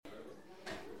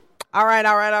All right.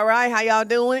 How y'all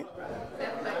doing?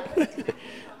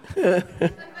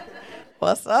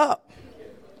 What's up?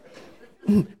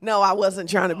 No, I wasn't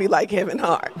trying to be like Kevin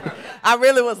Hart. I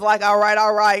really was like, all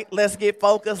right. Let's get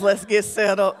focused. Let's get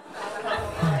set up.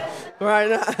 Right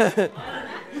now.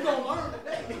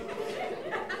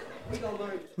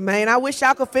 Man, I wish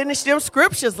y'all could finish them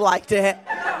scriptures like that.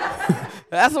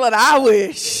 That's what I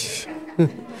wish.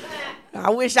 I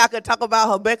wish I could talk about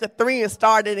Habakkuk 3 and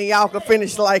start it and y'all could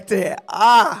finish like that.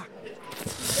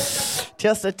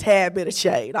 Just a tad bit of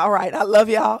shade. All right, I love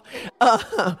y'all.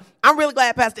 I'm really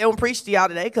glad Pastor Edwin preached to y'all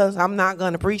today because I'm not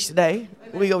going to preach today.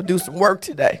 We're going to do some work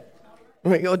today.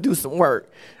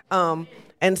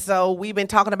 And so we've been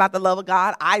talking about the love of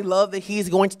God. I love that he's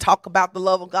going to talk about the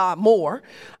love of God more.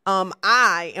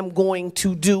 I am going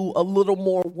to do a little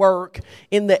more work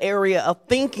in the area of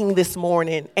thinking this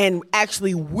morning. And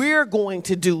actually, we're going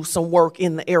to do some work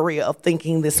in the area of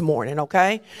thinking this morning,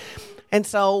 okay? And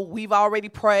so we've already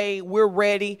prayed. We're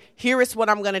ready. Here is what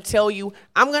I'm going to tell you.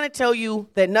 I'm going to tell you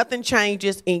that nothing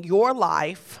changes in your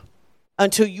life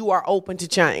until you are open to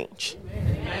change.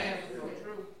 Amen.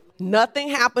 Nothing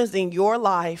happens in your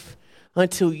life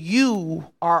until you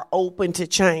are open to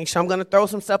change. So I'm going to throw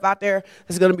some stuff out there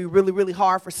that's going to be really, really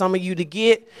hard for some of you to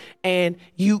get. And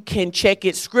you can check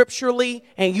it scripturally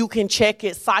and you can check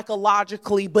it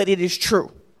psychologically, but it is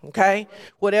true. Okay?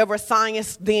 Whatever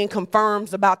science then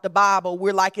confirms about the Bible,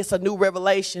 we're like it's a new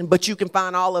revelation, but you can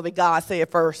find all of it. God said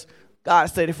it first. God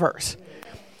said it first.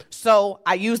 So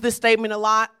I use this statement a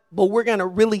lot, but we're going to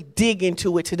really dig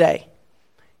into it today.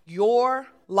 Your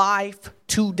life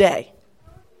today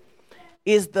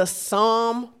is the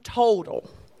sum total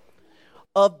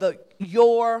of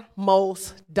your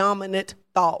most dominant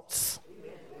thoughts.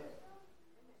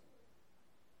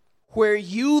 Where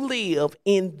you live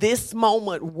in this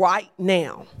moment right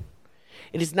now,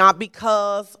 it is not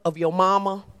because of your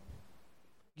mama,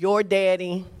 your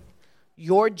daddy,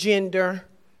 your gender,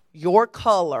 your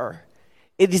color.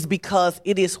 It is because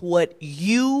it is what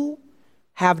you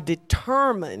have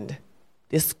determined.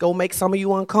 This gonna make some of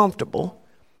you uncomfortable,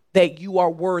 that you are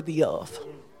worthy of.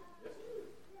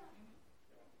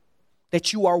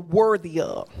 That you are worthy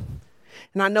of.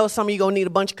 And I know some of you gonna need a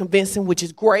bunch of convincing, which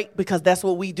is great because that's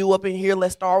what we do up in here.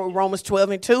 Let's start with Romans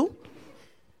 12:2.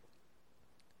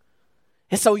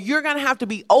 And so you're gonna have to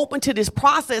be open to this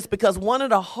process because one of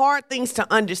the hard things to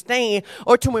understand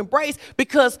or to embrace,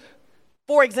 because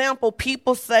for example,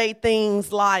 people say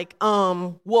things like,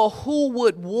 well, who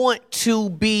would want to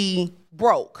be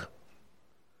broke?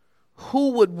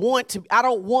 Who would want to? I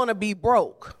don't want to be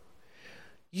broke.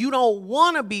 You don't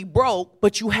want to be broke,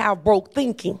 but you have broke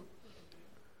thinking.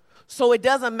 So it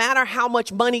doesn't matter how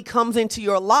much money comes into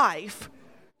your life,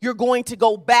 you're going to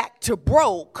go back to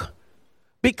broke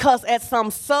because at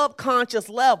some subconscious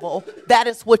level, that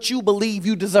is what you believe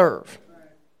you deserve.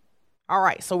 All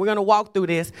right, so we're going to walk through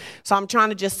this. So I'm trying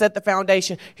to just set the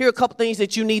foundation. Here are a couple things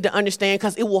that you need to understand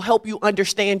because it will help you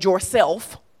understand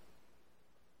yourself.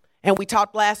 And we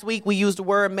talked last week, we used the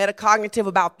word metacognitive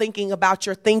about thinking about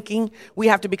your thinking. We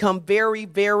have to become very,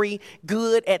 very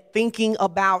good at thinking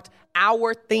about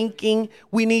our thinking.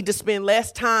 We need to spend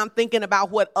less time thinking about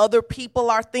what other people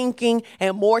are thinking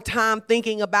and more time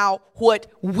thinking about what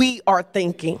we are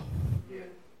thinking.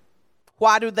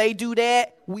 Why do they do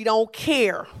that? We don't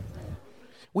care.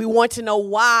 We want to know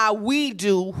why we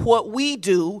do what we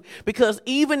do, because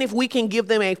even if we can give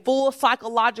them a full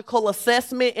psychological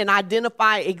assessment and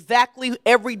identify exactly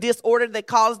every disorder that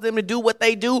causes them to do what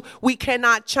they do, we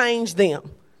cannot change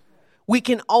them. We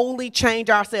can only change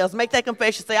ourselves. Make that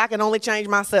confession. Say, I can only change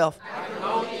myself. I can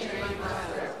only change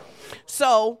myself.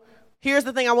 So here's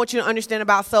the thing I want you to understand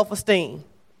about self-esteem.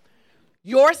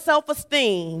 Your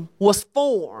self-esteem was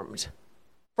formed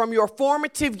from your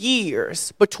formative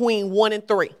years between 1 and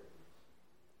 3.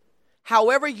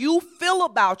 However you feel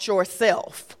about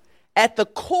yourself at the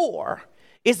core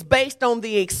is based on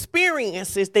the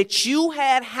experiences that you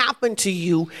had happen to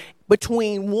you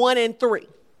between 1 and 3.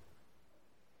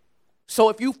 So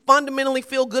if you fundamentally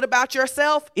feel good about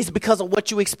yourself, it's because of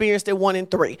what you experienced at 1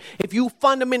 and 3. If you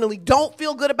fundamentally don't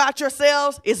feel good about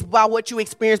yourselves, it's by what you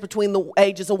experienced between the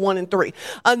ages of 1 and 3.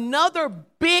 Another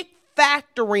big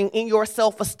factoring in your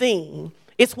self-esteem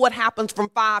is what happens from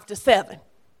 5 to 7.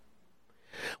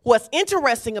 What's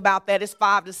interesting about that is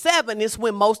 5 to 7 is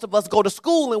when most of us go to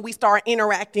school and we start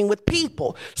interacting with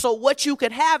people. So what you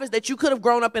could have is that you could have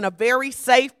grown up in a very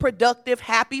safe, productive,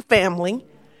 happy family,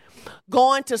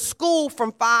 gone to school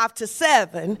from 5 to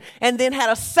 7, and then had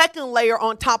a second layer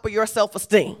on top of your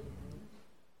self-esteem.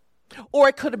 Or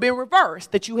it could have been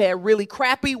reversed, that you had really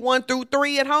crappy 1 through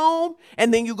 3 at home,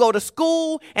 and then you go to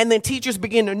school, and then teachers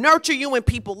begin to nurture you, and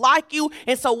people like you.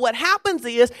 And so what happens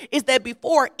is that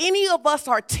before any of us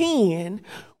are 10,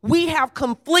 we have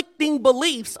conflicting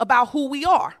beliefs about who we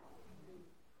are.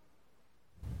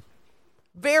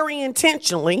 Very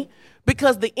intentionally,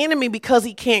 because the enemy, because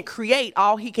he can't create,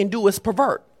 all he can do is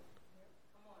pervert.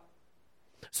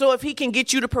 So if he can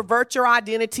get you to pervert your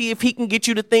identity, if he can get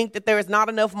you to think that there is not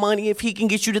enough money, if he can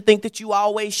get you to think that you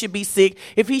always should be sick,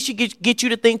 if he should get you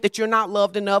to think that you're not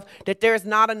loved enough, that there's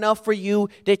not enough for you,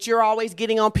 that you're always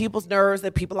getting on people's nerves,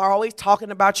 that people are always talking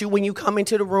about you when you come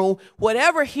into the room,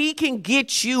 whatever he can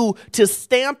get you to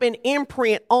stamp an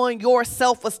imprint on your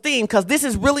self-esteem, because this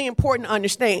is really important to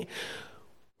understand.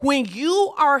 When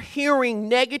you are hearing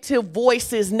negative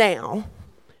voices now,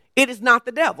 it is not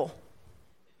the devil.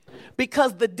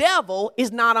 Because the devil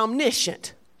is not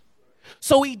omniscient.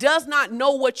 So he does not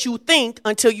know what you think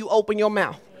until you open your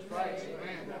mouth.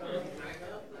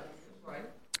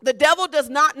 The devil does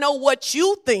not know what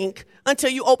you think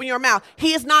until you open your mouth.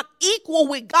 He is not equal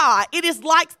with God. It is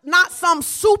like not some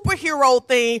superhero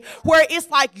thing where it's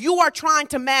like you are trying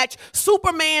to match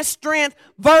Superman's strength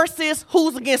versus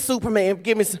who's against Superman.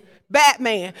 Give me some.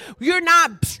 Batman. You're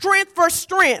not strength for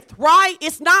strength, right?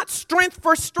 It's not strength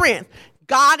for strength.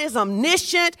 God is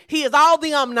omniscient. He is all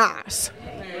the omnis.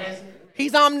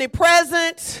 He's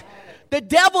omnipresent. The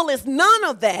devil is none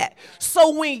of that.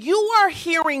 So when you are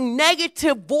hearing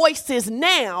negative voices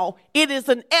now, it is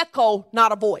an echo,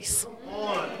 not a voice.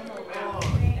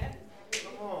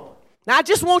 Now, I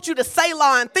just want you to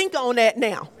Selah and think on that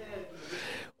now.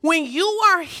 When you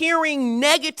are hearing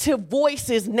negative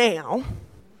voices now,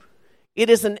 it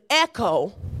is an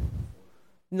echo,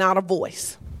 not a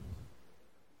voice.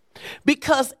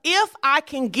 Because if I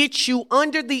can get you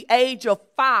under the age of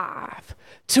 5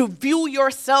 to view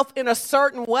yourself in a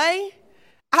certain way,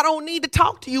 I don't need to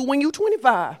talk to you when you're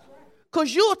 25,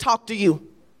 because you'll talk to you.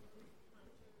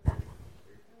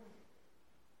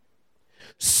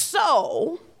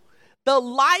 So the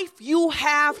life you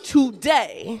have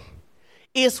today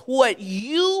is what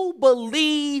you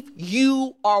believe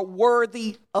you are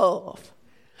worthy of.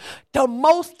 The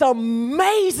most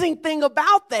amazing thing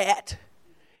about that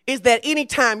is that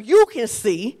anytime you can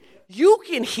see, you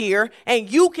can hear, and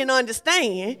you can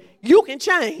understand, you can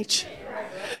change.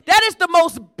 That is the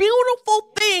most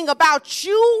beautiful thing about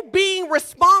you being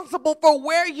responsible for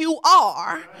where you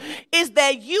are, is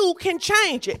that you can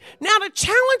change it. Now, the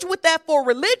challenge with that for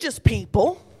religious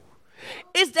people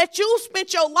is that you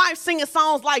spent your life singing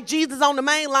songs like Jesus on the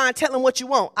Main Line, telling what you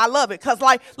want. I love it, because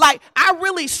like I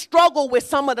really struggle with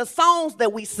some of the songs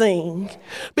that we sing,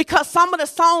 because some of the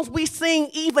songs we sing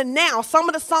even now, some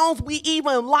of the songs we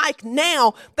even like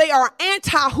now, they are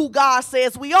anti who God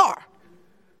says we are.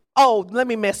 Oh, let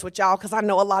me mess with y'all, because I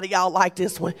know a lot of y'all like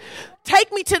this one.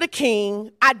 Take me to the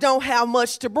King, I don't have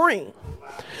much to bring.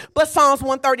 But Psalms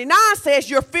 139 says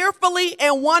you're fearfully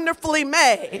and wonderfully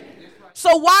made.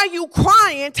 So why you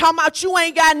crying, talking about you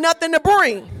ain't got nothing to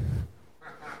bring?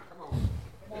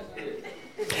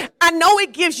 I know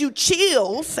it gives you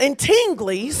chills and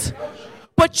tinglies,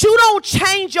 but you don't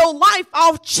change your life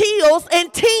off chills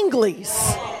and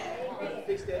tinglies.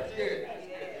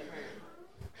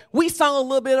 We sung a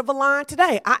little bit of a line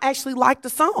today. I actually like the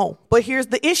song, but here's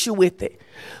the issue with it.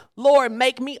 Lord,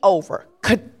 make me over.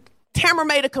 Tamara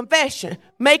made a confession.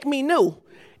 Make me new.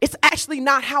 It's actually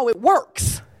not how it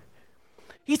works.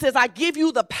 He says, I give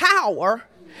you the power,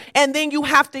 and then you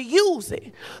have to use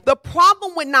it. The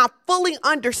problem with not fully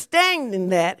understanding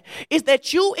that is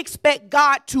that you expect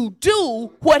God to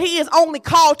do what he is only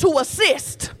called to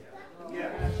assist.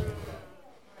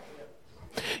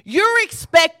 You're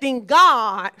expecting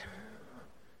God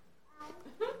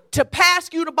to pass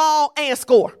you the ball and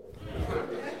score.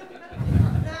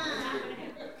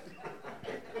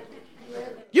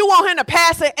 You want him to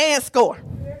pass it and score.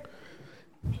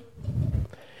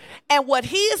 And what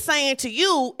he is saying to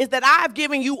you is that I've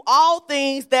given you all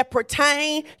things that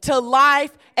pertain to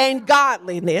life and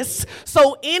godliness.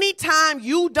 So anytime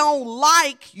you don't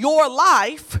like your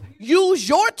life, use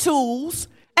your tools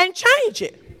and change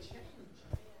it.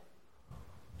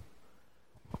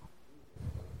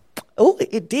 Oh,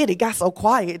 it did. It got so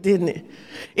quiet, didn't it?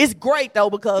 It's great, though,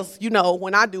 because, you know,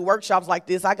 when I do workshops like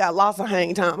this, I got lots of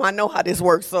hang time. I know how this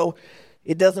works, so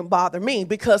it doesn't bother me.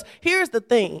 Because here's the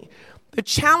thing. The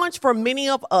challenge for many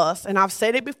of us, and I've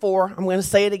said it before, I'm going to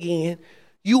say it again,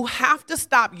 you have to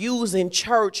stop using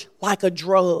church like a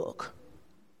drug.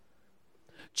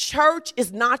 Church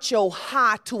is not your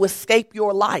high to escape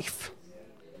your life.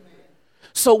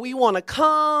 So we want to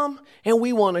come and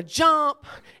we want to jump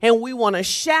and we want to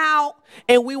shout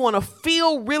and we want to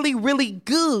feel really, really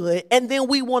good. And then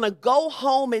we want to go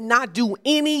home and not do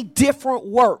any different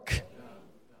work.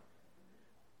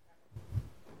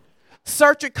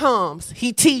 Searcher comes,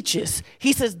 he teaches.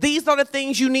 He says, these are the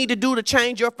things you need to do to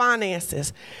change your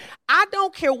finances. I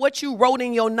don't care what you wrote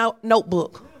in your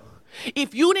notebook.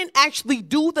 If you didn't actually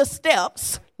do the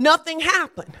steps, nothing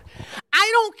happened. I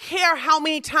don't care how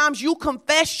many times you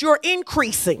confess you're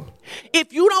increasing.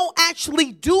 If you don't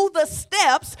actually do the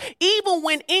steps, even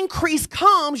when increase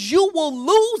comes, you will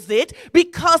lose it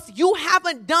because you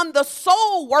haven't done the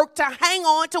soul work to hang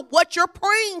on to what you're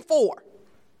praying for.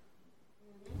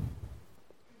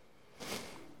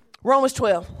 Romans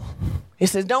 12, it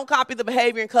says, don't copy the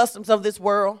behavior and customs of this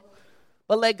world,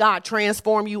 but let God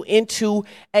transform you into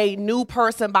a new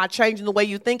person by changing the way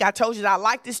you think. I told you that I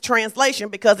like this translation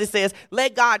because it says,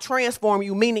 let God transform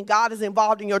you, meaning God is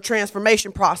involved in your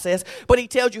transformation process, but he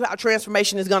tells you how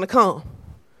transformation is going to come.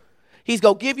 He's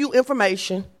going to give you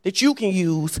information that you can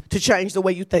use to change the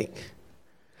way you think.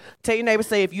 Tell your neighbor,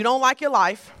 say, if you don't like your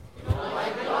life,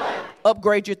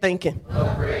 upgrade your thinking.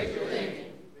 Upgrade your thinking.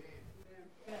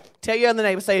 Tell your other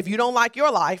neighbor, say, if you don't like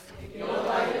your life,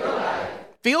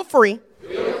 feel free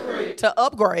to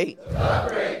upgrade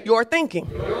your thinking.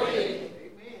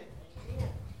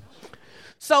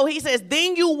 So he says,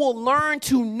 then you will learn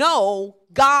to know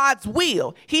God's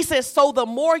will. He says, so the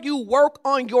more you work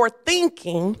on your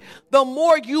thinking, the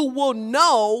more you will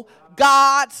know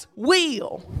God's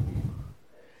will.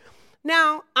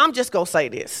 Now, I'm just going to say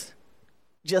this,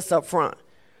 just up front.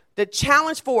 The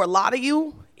challenge for a lot of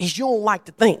you is you don't like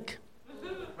to think.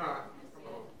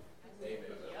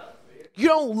 You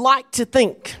don't like to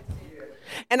think.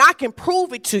 And I can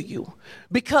prove it to you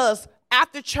because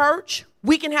after church,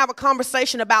 we can have a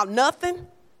conversation about nothing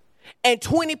and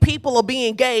 20 people will be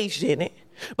engaged in it.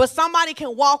 But somebody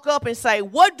can walk up and say,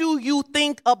 what do you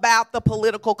think about the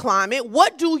political climate?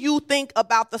 What do you think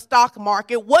about the stock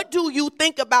market? What do you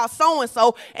think about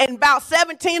so-and-so? And about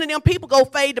 17 of them people go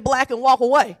fade to black and walk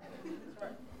away.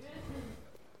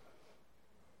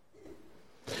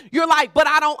 You're like, but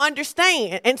I don't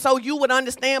understand. And so you would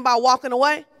understand by walking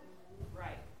away?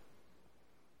 Right.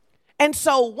 And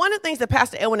so one of the things that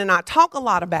Pastor Edwin and I talk a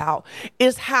lot about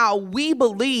is how we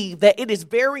believe that it is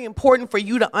very important for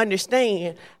you to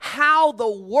understand how the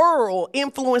world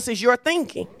influences your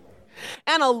thinking.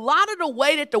 And a lot of the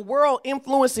way that the world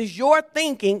influences your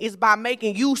thinking is by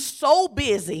making you so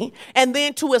busy, and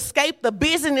then to escape the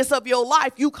busyness of your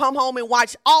life, you come home and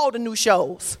watch all the new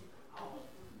shows.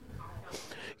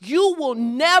 You will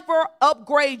never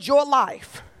upgrade your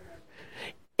life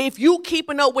if you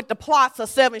keeping up with the plots of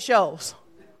 7 shows.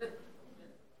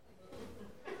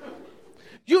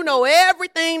 You know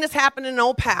everything that's happening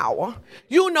on Power.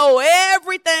 You know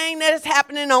everything that is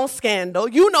happening on Scandal.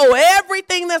 You know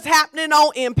everything that's happening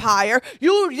on Empire.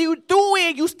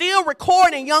 You still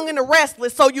recording Young and the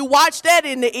Restless, so you watch that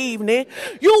in the evening.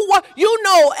 You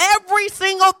know every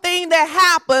single thing that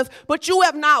happens, but you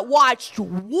have not watched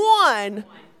one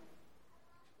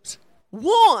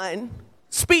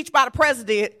speech by the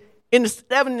president in the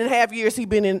 7.5 years he's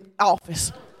been in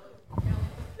office.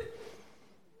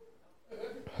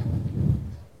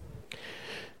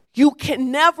 You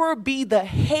can never be the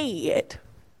head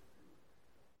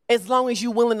as long as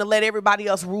you're willing to let everybody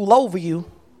else rule over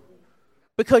you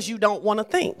because you don't want to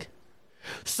think.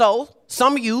 So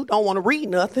some of you don't want to read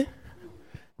nothing,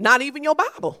 not even your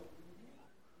Bible.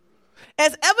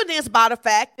 As evidenced by the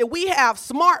fact that we have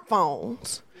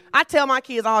smartphones. I tell my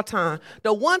kids all the time,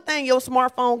 the one thing your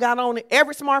smartphone got on it,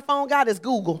 every smartphone got is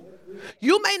Google.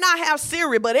 You may not have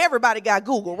Siri, but everybody got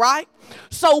Google, right?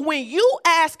 So when you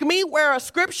ask me where a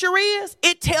scripture is,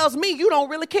 it tells me you don't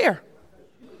really care.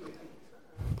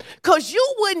 Because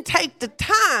you wouldn't take the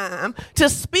time to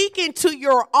speak into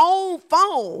your own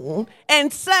phone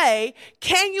and say,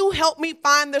 can you help me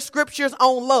find the scriptures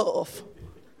on love?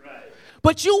 Right.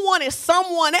 But you wanted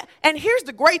someone, and here's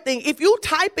the great thing, if you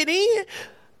type it in,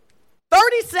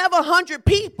 3,700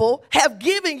 people have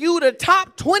given you the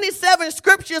top 27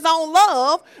 scriptures on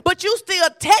love, but you still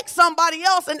text somebody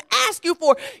else and ask you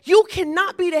for it. You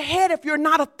cannot be the head if you're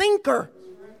not a thinker.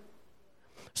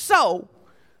 So,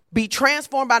 be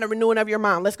transformed by the renewing of your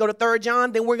mind. Let's go to 3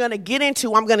 John. Then we're going to get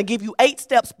into, I'm going to give you 8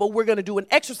 steps, but we're going to do an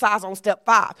exercise on step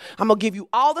 5. I'm going to give you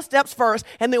all the steps first,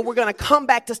 and then we're going to come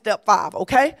back to step 5,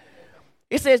 okay?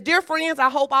 It says, dear friends, I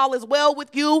hope all is well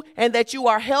with you and that you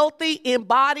are healthy in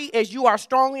body as you are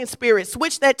strong in spirit.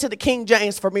 Switch that to the King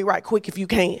James for me right quick if you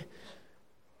can.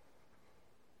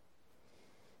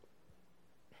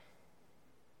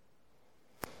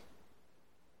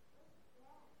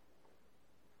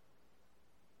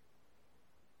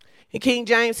 In King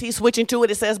James, he's switching to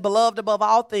it. It says, beloved above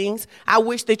all things, I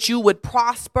wish that you would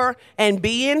prosper and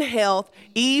be in health,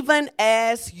 even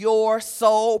as your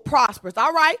soul prospers.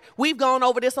 All right, we've gone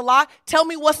over this a lot. Tell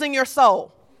me what's in your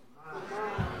soul.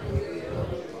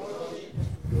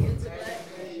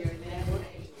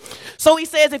 So he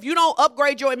says, if you don't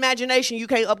upgrade your imagination, you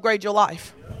can't upgrade your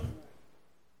life.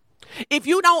 If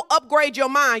you don't upgrade your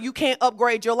mind, you can't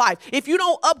upgrade your life. If you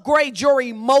don't upgrade your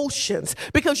emotions,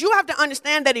 because you have to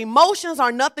understand that emotions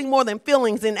are nothing more than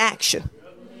feelings in action.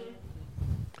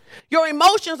 Your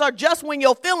emotions are just when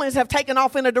your feelings have taken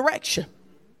off in a direction.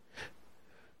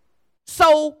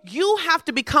 So you have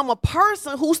to become a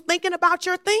person who's thinking about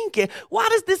your thinking. Why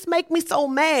does this make me so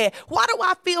mad? Why do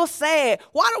I feel sad?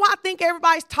 Why do I think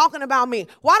everybody's talking about me?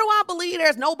 Why do I believe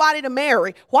there's nobody to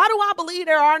marry? Why do I believe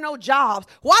there are no jobs?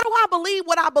 Why do I believe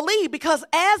what I believe? Because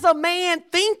as a man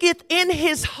thinketh in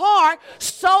his heart,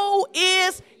 so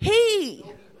is he.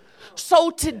 So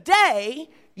today,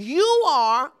 you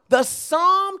are the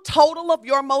sum total of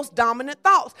your most dominant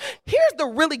thoughts. Here's the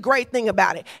really great thing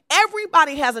about it.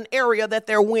 Everybody has an area that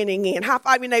they're winning in. High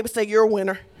five your neighbor, say you're a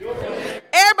winner.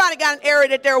 Everybody got an area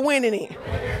that they're winning in.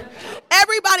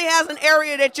 Everybody has an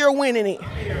area that you're winning in.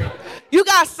 You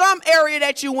got some area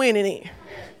that you're winning in.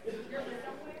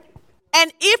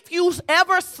 And if you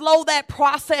ever slow that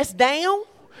process down,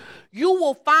 you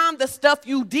will find the stuff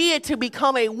you did to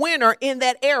become a winner in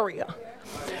that area.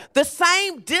 The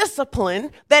same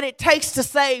discipline that it takes to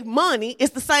save money is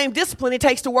the same discipline it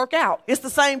takes to work out. It's the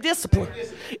same discipline.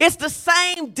 It's the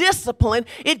same discipline.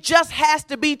 It just has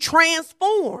to be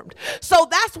transformed. So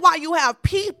that's why you have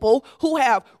people who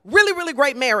have really, really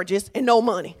great marriages and no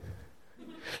money.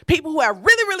 People who have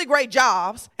really, really great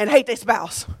jobs and hate their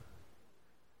spouse.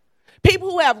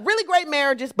 People who have really great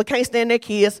marriages but can't stand their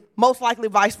kids, most likely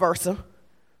vice versa.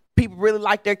 People really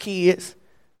like their kids,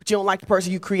 but you don't like the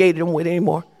person you created them with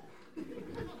anymore.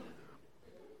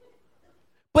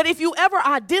 But if you ever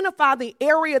identify the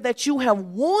area that you have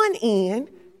won in,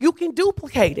 you can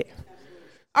duplicate it.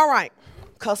 All right,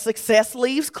 because success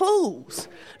leaves clues.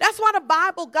 That's why the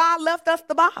Bible, God left us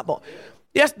the Bible.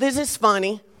 Yes, this is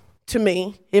funny to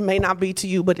me. It may not be to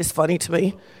you, but it's funny to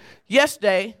me.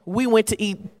 Yesterday, we went to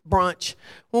eat brunch.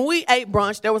 When we ate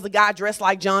brunch, there was a guy dressed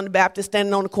like John the Baptist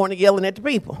standing on the corner yelling at the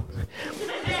people.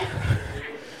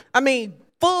 I mean,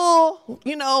 full,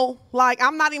 like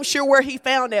I'm not even sure where he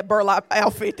found that burlap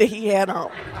outfit that he had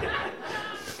on.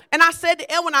 And I said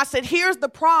to Edwin, I said, here's the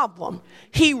problem.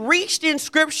 He reached in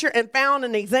scripture and found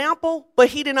an example, but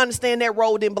he didn't understand that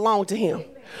road didn't belong to him.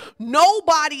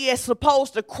 Nobody is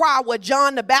supposed to cry what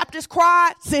John the Baptist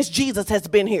cried since Jesus has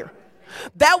been here.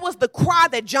 That was the cry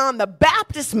that John the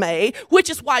Baptist made, which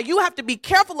is why you have to be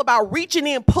careful about reaching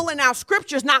in, pulling out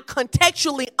scriptures, not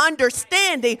contextually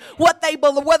understanding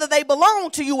whether they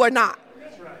belong to you or not.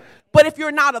 But if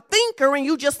you're not a thinker and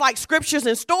you just like scriptures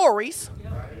and stories,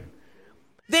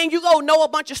 then you go know a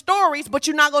bunch of stories, but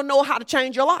you're not going to know how to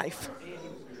change your life.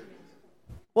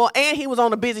 Well, and he was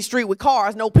on a busy street with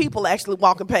cars, no people actually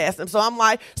walking past him. So I'm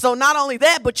like, so not only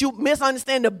that, but you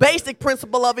misunderstand the basic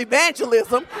principle of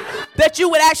evangelism, that you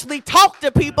would actually talk to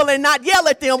people and not yell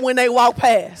at them when they walk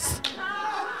past.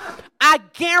 I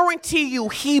guarantee you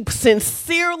he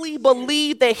sincerely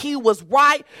believed that he was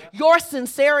right. Your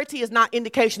sincerity is not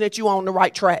indication that you're on the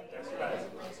right track.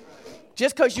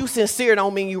 Just because you sincere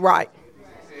don't mean you're right.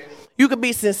 You could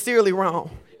be sincerely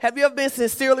wrong. Have you ever been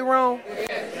sincerely wrong?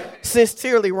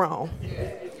 Sincerely wrong.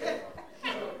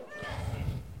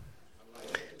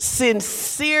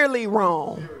 Sincerely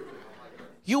wrong.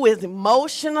 You is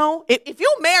emotional. If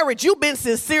you're married, you've been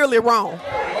sincerely wrong.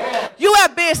 You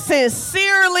have been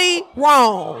sincerely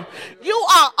wrong. You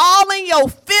are all in your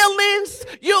feelings.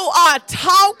 You are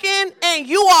talking and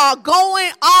you are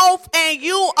going off and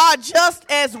you are just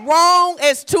as wrong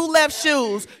as two left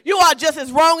shoes. You are just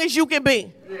as wrong as you can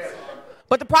be.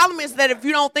 But the problem is that if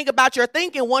you don't think about your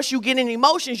thinking, once you get in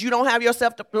emotions, you don't have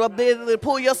yourself the ability to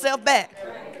pull yourself back.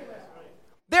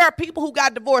 There are people who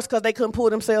got divorced because they couldn't pull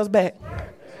themselves back.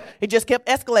 It just kept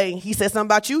escalating. He said something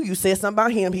about you. You said something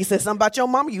about him. He said something about your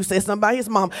mama. You said something about his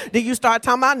mom. Then you start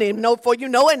talking about him. Before you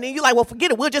know it, and then you're like, well,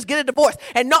 forget it. We'll just get a divorce.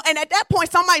 And at that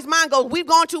point, somebody's mind goes, we've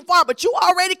gone too far. But you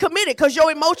already committed because your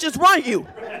emotions run you.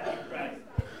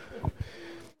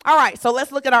 All right, so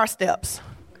let's look at our steps.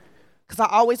 Because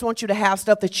I always want you to have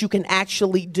stuff that you can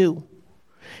actually do.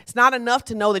 It's not enough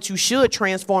to know that you should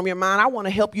transform your mind. I want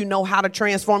to help you know how to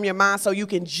transform your mind so you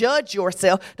can judge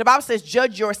yourself. The Bible says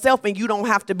judge yourself and you don't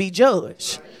have to be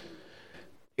judged.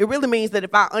 It really means that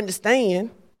if I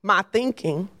understand my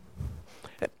thinking,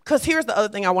 because here's the other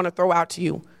thing I want to throw out to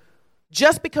you.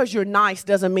 Just because you're nice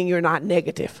doesn't mean you're not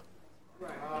negative.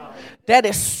 That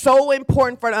is so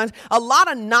important for us. A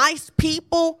lot of nice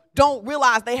people don't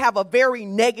realize they have a very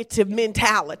negative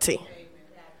mentality.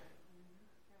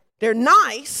 They're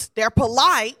nice, they're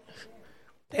polite,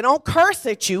 they don't curse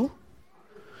at you.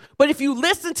 But if you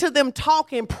listen to them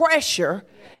talk in pressure,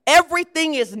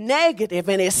 everything is negative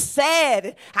and it's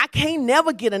sad. I can't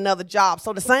never get another job.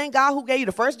 So the same guy who gave you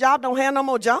the first job don't have no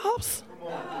more jobs?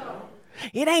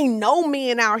 It ain't no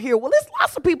men out here. Well, there's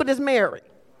lots of people that's married.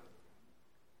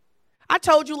 I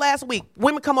told you last week,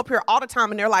 women come up here all the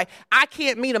time and they're like, I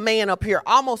can't meet a man up here.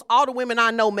 Almost all the women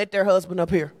I know met their husband up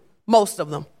here. Most of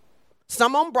them.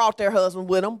 Some of them brought their husband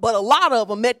with them, but a lot of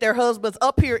them met their husbands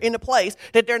up here in a place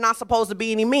that they're not supposed to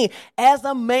be any men. As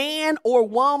a man or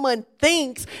woman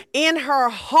thinks in her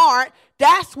heart,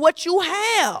 that's what you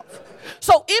have.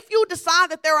 So if you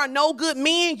decide that there are no good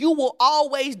men, you will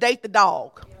always date the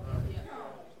dog.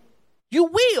 You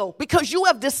will, because you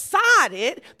have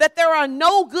decided that there are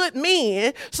no good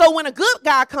men. So when a good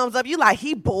guy comes up, you're like,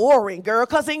 he boring, girl,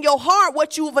 because in your heart,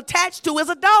 what you've attached to is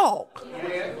a dog.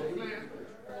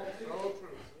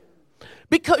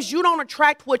 Because you don't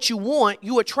attract what you want,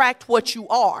 you attract what you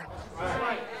are.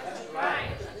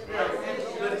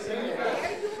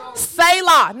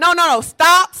 Selah. No.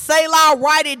 Stop. Selah.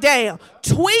 Write it down.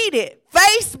 Tweet it.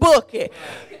 Facebook it.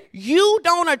 You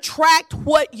don't attract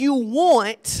what you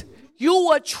want.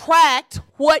 You attract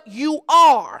what you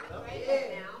are.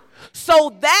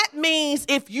 So that means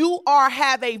if you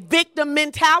have a victim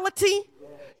mentality,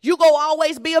 you go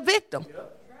always be a victim.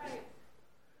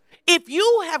 If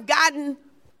you have gotten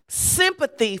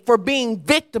sympathy for being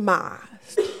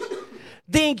victimized,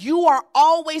 then you are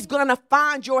always going to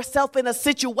find yourself in a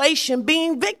situation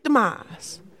being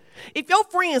victimized. If your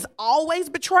friends always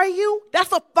betray you,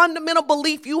 that's a fundamental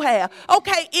belief you have.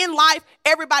 Okay, in life,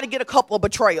 everybody get a couple of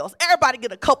betrayals. Everybody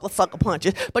get a couple of sucker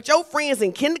punches. But your friends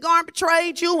in kindergarten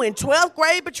betrayed you, in 12th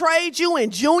grade betrayed you, in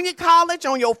junior college,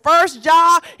 on your first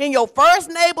job, in your first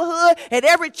neighborhood, at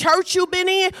every church you've been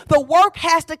in. The work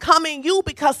has to come in you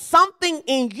because something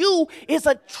in you is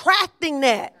attracting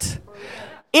that.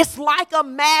 It's like a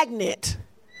magnet.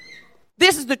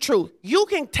 This is the truth. You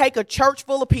can take a church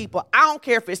full of people. I don't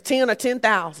care if it's 10 or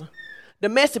 10,000. The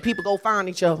messy people go find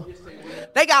each other.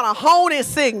 They got a homing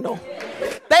signal.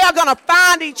 They are going to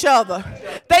find each other.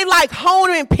 They like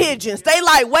homing pigeons. They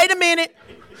like, wait a minute.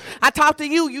 I talked to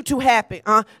you, you too happy.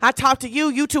 I talked to you,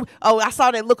 you too. Oh, I saw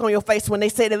that look on your face when they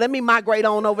said it. Let me migrate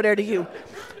on over there to you.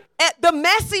 The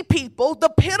messy people, the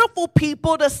pitiful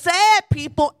people, the sad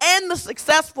people, and the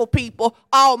successful people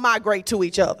all migrate to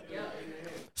each other.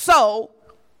 So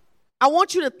I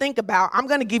want you to think about, I'm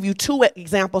going to give you two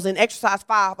examples. In exercise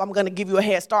 5, I'm going to give you a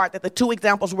head start that the two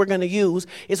examples we're going to use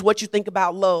is what you think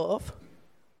about love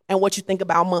and what you think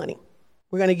about money.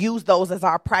 We're going to use those as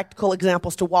our practical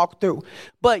examples to walk through.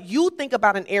 But you think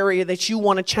about an area that you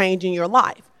want to change in your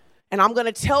life. And I'm going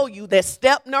to tell you that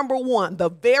step number 1, the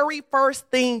very first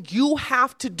thing you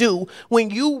have to do when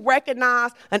you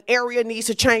recognize an area needs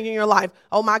to change in your life.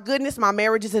 Oh, my goodness, my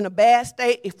marriage is in a bad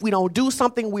state. If we don't do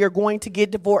something, we are going to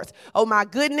get divorced. Oh, my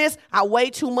goodness, I weigh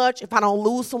too much. If I don't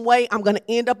lose some weight, I'm going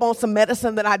to end up on some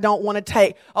medicine that I don't want to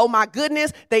take. Oh, my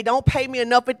goodness, they don't pay me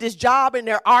enough at this job and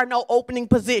there are no opening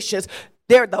positions.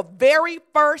 The very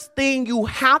first thing you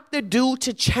have to do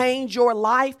to change your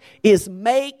life is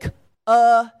make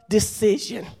a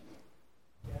decision.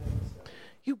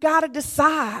 You got to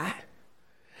decide.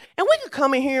 And we could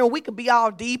come in here and we could be all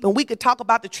deep and we could talk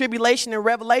about the tribulation and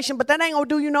revelation, but that ain't going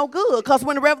to do you no good because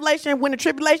when the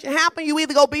tribulation happen, you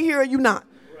either go be here or you not.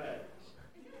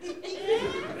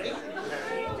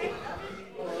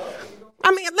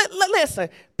 I mean, listen,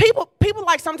 people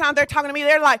like sometimes they're talking to me,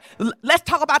 they're like, let's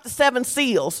talk about the 7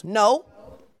 seals. No.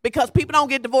 Because people don't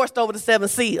get divorced over the 7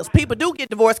 seals. People do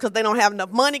get divorced because they don't have enough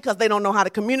money, because they don't know how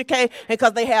to communicate, and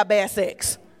because they have bad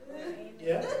sex.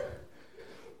 Yeah.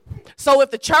 So if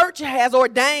the church has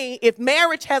ordained, if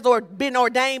marriage has been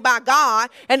ordained by God,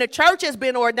 and the church has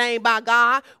been ordained by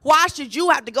God, why should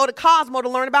you have to go to Cosmo to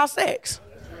learn about sex?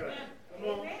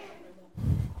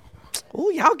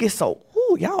 Ooh, y'all get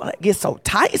so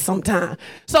tight sometimes.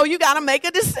 So you got to make a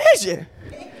decision.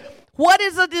 What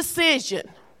is a decision?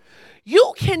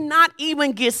 You cannot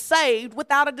even get saved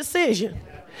without a decision.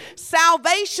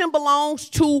 Salvation belongs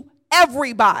to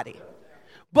everybody.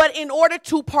 But in order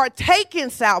to partake in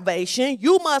salvation,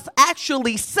 you must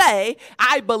actually say,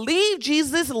 I believe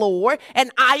Jesus is Lord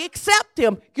and I accept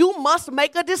him. You must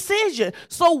make a decision.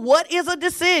 So what is a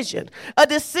decision? A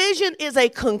decision is a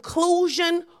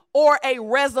conclusion or a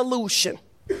resolution.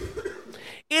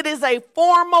 It is a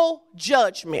formal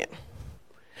judgment.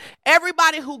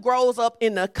 Everybody who grows up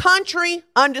in the country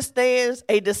understands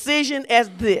a decision as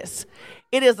this.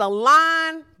 It is a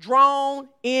line drawn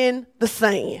in the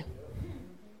sand.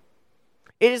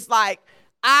 It is like,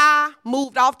 I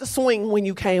moved off the swing when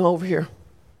you came over here.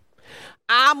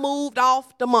 I moved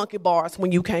off the monkey bars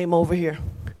when you came over here.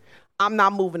 I'm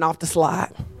not moving off the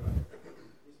slide.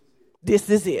 This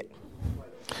is it.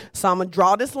 So I'm going to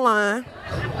draw this line.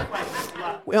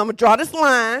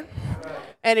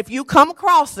 And if you come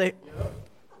across it,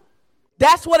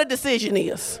 that's what a decision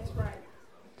is.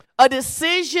 A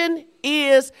decision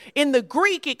is, in the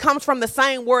Greek, it comes from the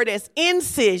same word as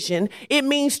incision. It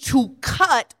means to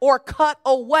cut or cut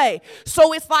away.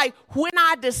 So it's like when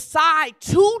I decide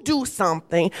to do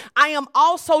something, I am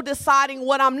also deciding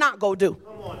what I'm not going to do.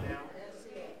 Come on now.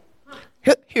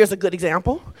 Here's a good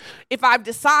example. If I've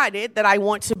decided that I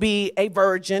want to be a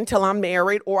virgin till I'm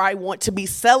married, or I want to be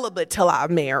celibate till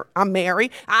I'm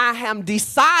married, I am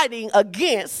deciding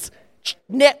against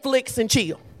Netflix and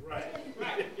chill.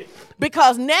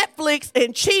 Because Netflix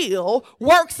and chill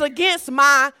works against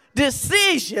my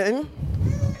decision.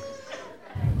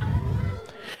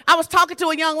 I was talking to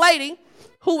a young lady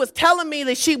who was telling me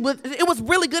that it was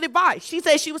really good advice. She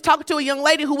said she was talking to a young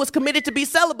lady who was committed to be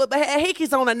celibate but had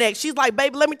hickeys on her neck. She's like,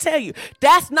 baby, let me tell you,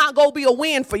 that's not going to be a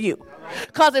win for you.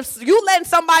 Because if you letting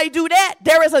somebody do that,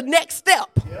 there is a next step.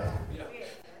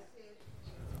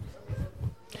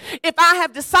 If I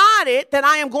have decided that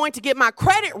I am going to get my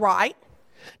credit right,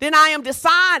 then I am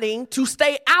deciding to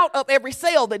stay out of every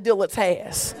sale that Dillard's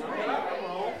has.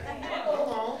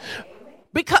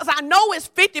 Because I know it's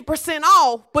 50%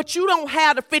 off, but you don't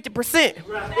have the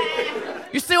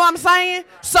 50%. You see what I'm saying?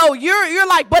 So you're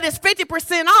like, but it's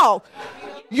 50% off.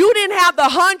 You didn't have the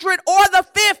 100 or the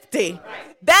 50.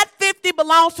 That 50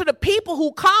 belongs to the people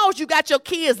who called you, got your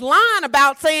kids lying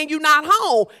about saying you're not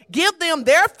home. Give them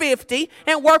their 50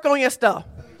 and work on your stuff.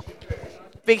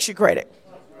 Fix your credit.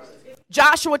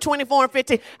 Joshua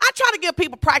 24:15. I try to give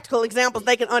people practical examples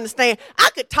they can understand. I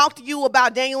could talk to you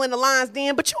about Daniel in the lion's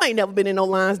den, but you ain't never been in no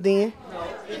lion's den.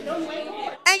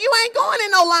 And you ain't going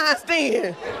in no lion's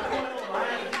den.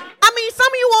 I mean, some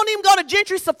of you won't even go to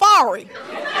Gentry Safari.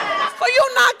 So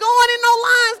you're not going in no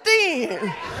lion's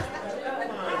den.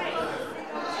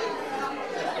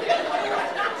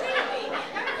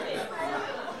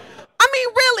 I mean,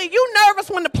 really, you nervous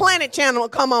when the Planet Channel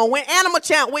come on, when Animal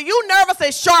Channel, when you nervous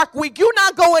at Shark Week, you're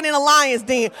not going in a lion's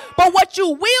den. But what you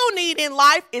will need in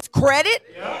life is credit,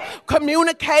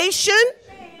 communication,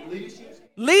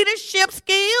 leadership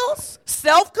skills,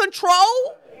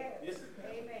 self-control,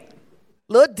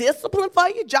 little discipline for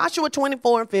you. Joshua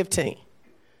 24:15.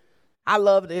 I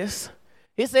love this.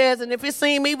 It says, and if it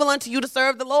seem evil unto you to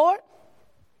serve the Lord,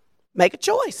 make a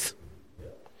choice.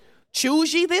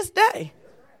 Choose ye this day.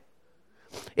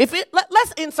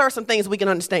 Let's insert some things we can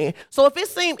understand. So if it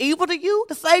seems evil to you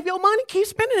to save your money, keep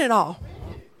spending it all.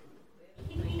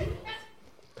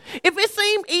 If it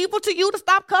seems evil to you to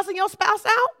stop cussing your spouse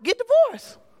out, get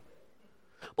divorced.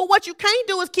 But what you can't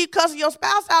do is keep cussing your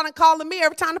spouse out and calling me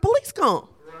every time the police come.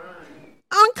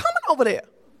 I ain't coming over there.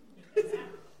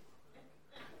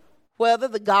 Whether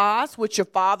the gods which your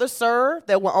fathers served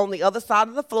that were on the other side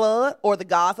of the flood, or the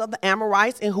gods of the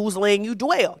Amorites in whose land you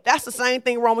dwell. That's the same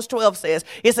thing Romans 12 says.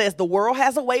 It says the world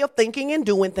has a way of thinking and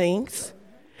doing things,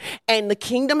 and the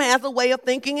kingdom has a way of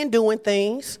thinking and doing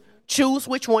things. Choose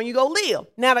which one you go live.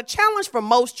 Now, the challenge for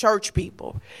most church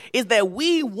people is that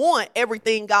we want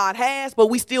everything God has, but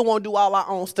we still want to do all our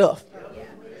own stuff.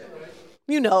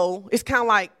 You know, it's kind of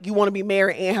like you want to be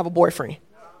married and have a boyfriend.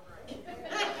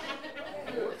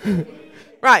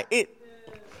 Right.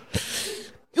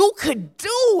 You could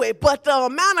do it, but the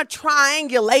amount of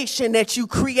triangulation that you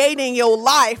create in your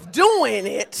life doing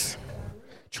it.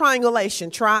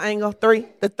 Triangulation, triangle, three.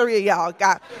 The three of y'all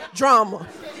got drama.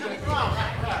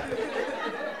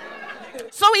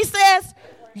 So he says,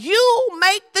 you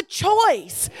make the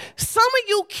choice. Some of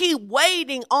you keep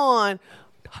waiting on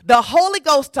the Holy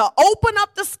Ghost to open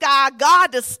up the sky,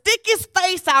 God to stick his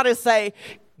face out and say,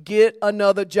 get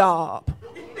another job.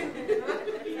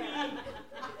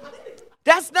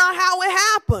 That's not how it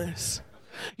happens.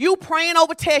 You praying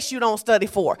over tests you don't study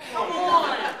for.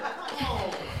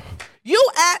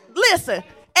 Listen,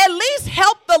 at least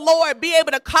help the Lord be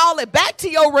able to call it back to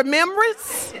your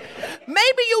remembrance.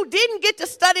 Maybe you didn't get to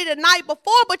study the night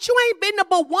before, but you ain't been to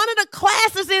but one of the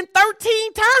classes in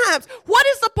 13 times. What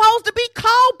is supposed to be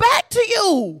called back to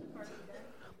you?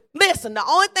 Listen, the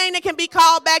only thing that can be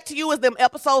called back to you is them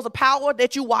episodes of Power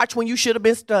that you watch when you should have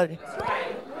been studying.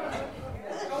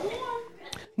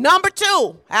 Number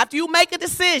 2, after you make a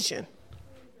decision,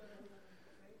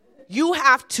 you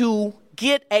have to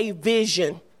get a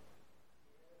vision.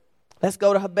 Let's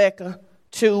go to Habakkuk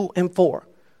 2 and 4.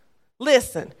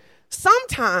 Listen,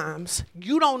 sometimes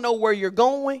you don't know where you're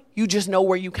going. You just know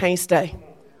where you can't stay.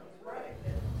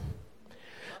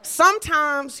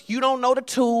 Sometimes you don't know the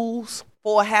tools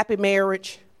for a happy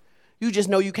marriage. You just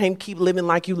know you can't keep living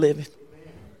like you living.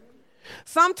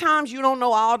 Sometimes you don't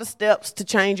know all the steps to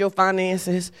change your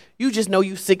finances. You just know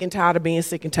you sick and tired of being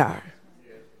sick and tired.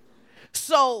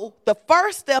 So the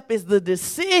first step is the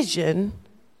decision,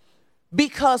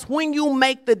 because when you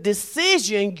make the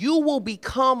decision, you will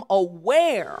become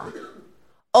aware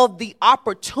of the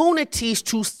opportunities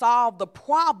to solve the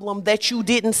problem that you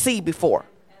didn't see before.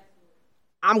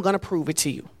 I'm going to prove it to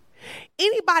you.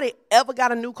 Anybody ever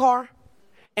got a new car?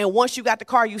 And once you got the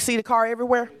car, you see the car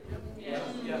everywhere? Yes.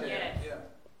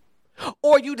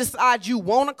 Or you decide you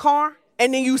want a car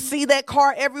and then you see that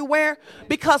car everywhere?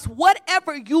 Because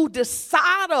whatever you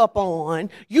decide upon,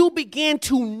 you begin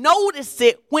to notice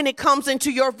it when it comes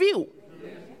into your view.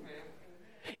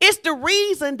 It's the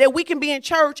reason that we can be in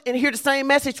church and hear the same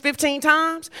message 15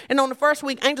 times. And on the first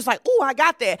week, Angel's like, oh, I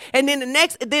got that. And then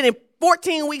in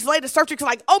 14 weeks later, Search is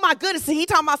like, oh my goodness, he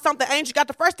talking about something Angel got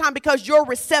the first time, because your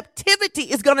receptivity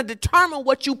is going to determine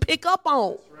what you pick up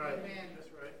on. That's right. That's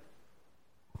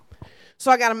right.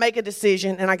 So I got to make a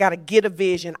decision and I got to get a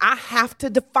vision. I have to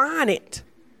define it.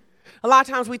 A lot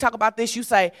of times we talk about this. You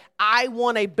say, I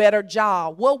want a better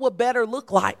job. What would better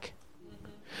look like?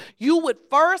 You would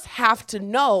first have to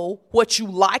know what you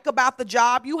like about the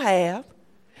job you have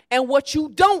and what you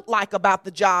don't like about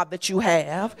the job that you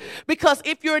have. Because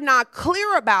if you're not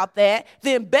clear about that,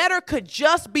 then better could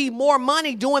just be more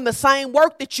money doing the same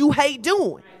work that you hate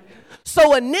doing.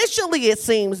 So initially it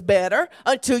seems better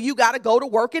until you got to go to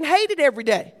work and hate it every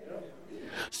day.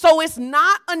 So it's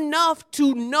not enough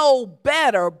to know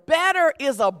better. Better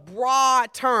is a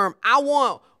broad term. I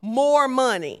want more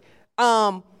money.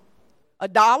 $1?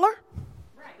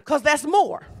 Because that's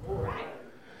more.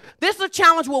 This is a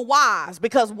challenge with wives,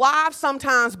 because wives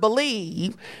sometimes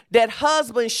believe that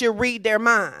husbands should read their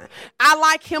mind. I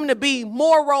like him to be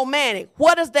more romantic.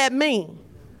 What does that mean?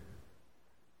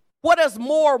 What does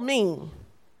more mean?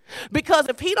 Because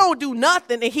if he don't do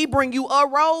nothing and he bring you a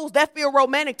rose, that feel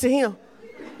romantic to him.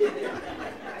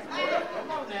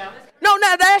 No,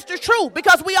 that's the truth,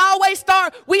 because we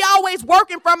always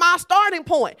working from our starting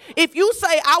point. If you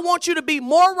say, I want you to be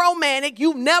more romantic,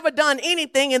 you've never done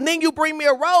anything, and then you bring me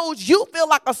a rose, you feel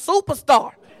like a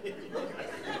superstar.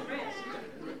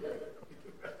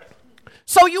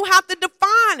 So you have to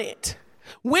define it.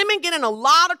 Women get in a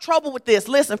lot of trouble with this.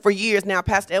 Listen, for years now,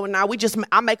 Pastor Edwin and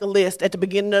I make a list at the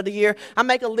beginning of the year. I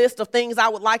make a list of things I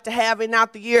would like to have in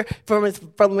out the year, from as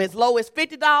low as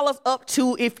 $50 up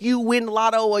to if you win the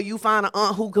lotto or you find an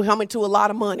aunt who could come into a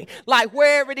lot of money. Like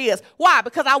wherever it is. Why?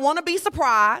 Because I want to be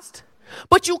surprised.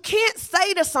 But you can't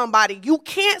say to somebody,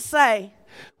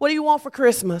 what do you want for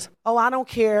Christmas? Oh, I don't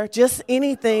care. Just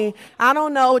anything. I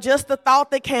don't know. Just the thought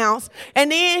that counts.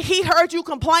 And then he heard you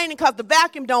complaining because the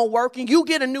vacuum don't work and you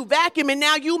get a new vacuum and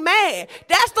now you mad.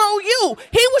 That's on you.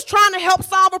 He was trying to help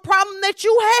solve a problem that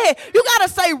you had. You got to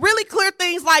say really clear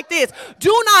things like this.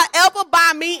 Do not ever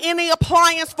buy me any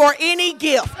appliance for any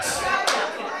gift.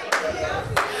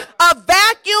 A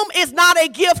vacuum is not a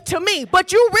gift to me.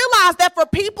 But you realize that for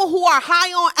people who are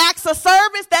high on acts of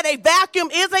service, that a vacuum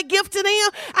is a gift to them.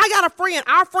 I got a friend,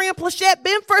 our friend Plachette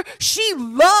Benford, she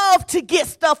loved to get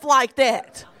stuff like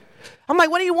that. I'm like,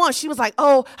 what do you want? She was like,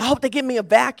 oh, I hope they give me a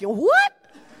vacuum. What?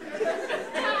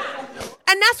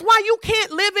 And that's why you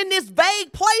can't live in this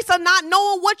vague place of not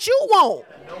knowing what you want.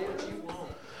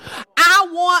 I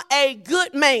want a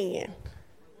good man.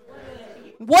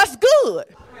 What's good?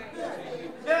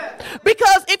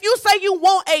 Because if you say you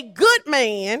want a good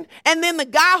man and then the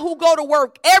guy who go to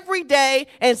work every day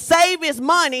and save his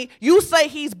money, you say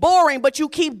he's boring, but you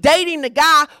keep dating the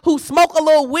guy who smoke a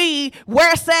little weed,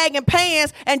 wear sagging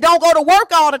pants, and don't go to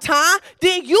work all the time,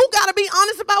 then you got to be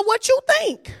honest about what you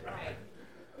think.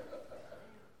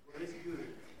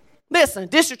 Listen,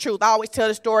 this is the truth. I always tell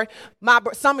the story.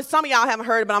 Some of y'all haven't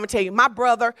heard it, but I'm going to tell you. My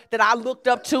brother that I looked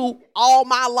up to all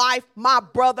my life, my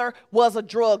brother was a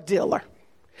drug dealer.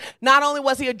 Not only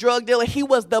was he a drug dealer, he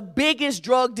was the biggest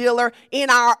drug dealer in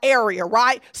our area,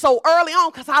 right? So early on,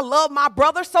 because I love my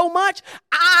brother so much,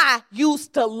 I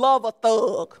used to love a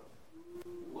thug.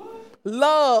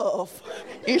 Love.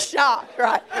 You're shocked,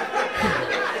 right?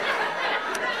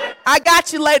 I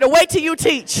got you later. Wait till you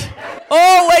teach.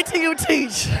 Oh, wait till you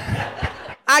teach.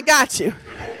 I got you.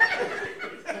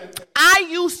 I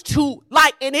used to,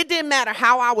 and it didn't matter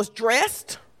how I was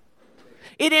dressed.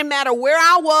 It didn't matter where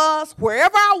I was,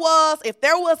 wherever I was. If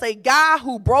there was a guy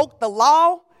who broke the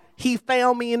law, he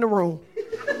found me in the room.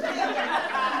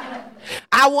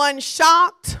 I wasn't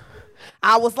shocked.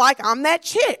 I was like, I'm that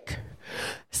chick.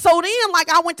 So then, like,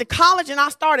 I went to college and I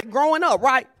started growing up,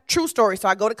 right? True story. So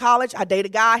I go to college. I date a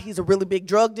guy. He's a really big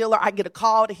drug dealer. I get a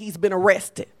call that he's been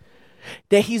arrested.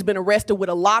 That he's been arrested with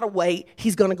a lot of weight.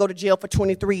 He's going to go to jail for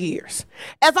 23 years.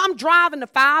 As I'm driving the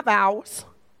 5 hours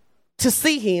to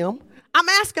see him, I'm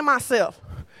asking myself,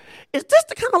 is this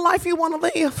the kind of life you want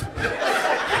to live?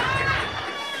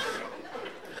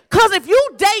 Because if you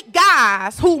date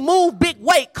guys who move big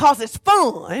weight because it's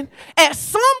fun, at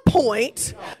some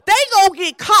point, they going to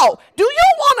get caught. Do you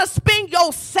want to spend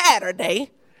your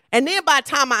Saturday? And then by the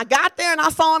time I got there and I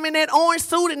saw him in that orange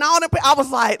suit and all that, I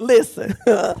was like, listen,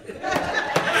 the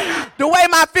way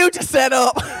my future set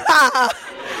up,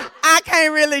 I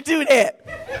can't really do that.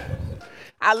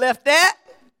 I left that.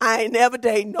 I ain't never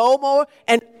date no more.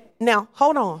 And now,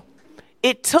 hold on.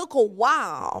 It took a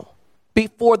while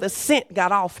before the scent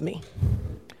got off me.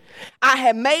 I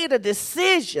had made a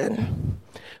decision,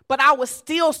 but I was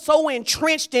still so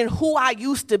entrenched in who I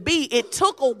used to be. It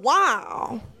took a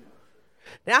while.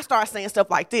 Then I started saying stuff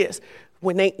like this.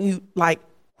 When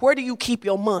where do you keep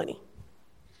your money?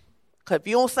 Because if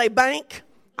you don't say bank,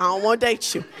 I don't want to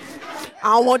date you.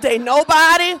 I don't want to date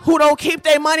nobody who don't keep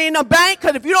their money in the bank.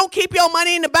 Because if you don't keep your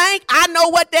money in the bank, I know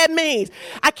what that means.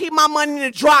 I keep my money in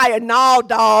the dryer. No,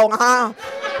 dog.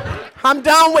 I'm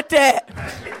done with that.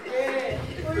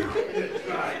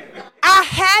 I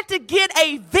had to get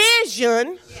a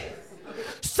vision.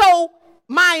 So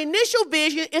my initial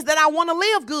vision is that I want to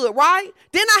live good, right?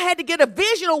 Then I had to get a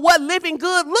vision of what living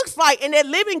good looks like. And that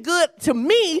living good to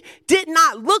me did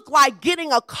not look like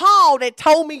getting a call that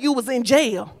told me you was in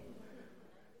jail.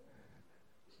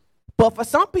 But for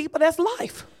some people, that's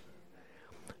life.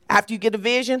 After you get a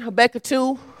vision, Habakkuk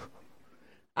 2,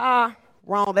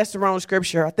 wrong, that's the wrong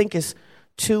scripture. I think it's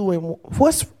 2 and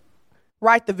what's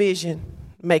write the vision,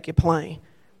 make it plain.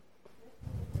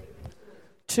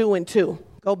 2 and 2.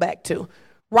 Go back to.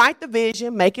 Write the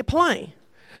vision, make it plain.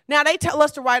 Now, they tell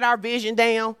us to write our vision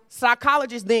down.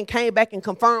 Psychologists then came back and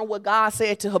confirmed what God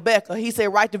said to Habakkuk. He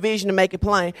said, write the vision and make it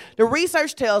plain. The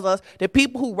research tells us that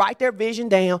people who write their vision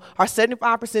down are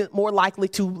 75% more likely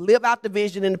to live out the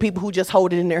vision than the people who just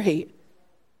hold it in their head.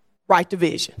 Write the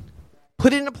vision.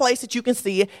 Put it in a place that you can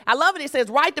see it. I love it. It says,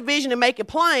 write the vision and make it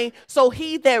plain so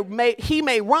he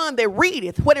may run that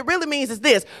readeth. What it really means is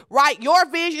this: write your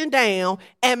vision down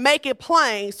and make it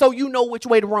plain so you know which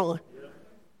way to run.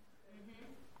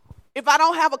 If I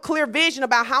don't have a clear vision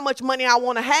about how much money I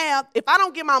want to have, if I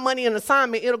don't give my money an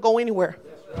assignment, it'll go anywhere.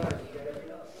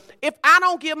 If I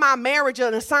don't give my marriage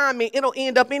an assignment, it'll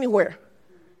end up anywhere.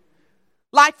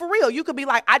 Like, for real, you could be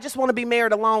like, I just want to be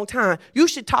married a long time. You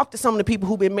should talk to some of the people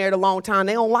who've been married a long time.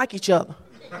 They don't like each other.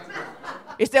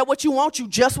 Is that what you want? You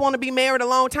just want to be married a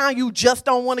long time? You just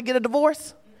don't want to get a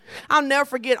divorce? I'll never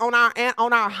forget on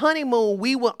our honeymoon,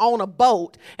 we were on a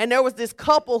boat, and there was this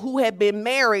couple who had been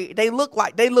married.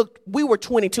 We were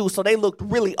 22, so they looked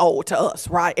really old to us,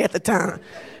 right, at the time.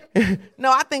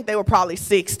 No, I think they were probably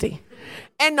 60.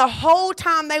 And the whole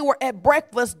time they were at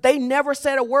breakfast, they never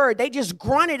said a word. They just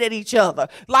grunted at each other.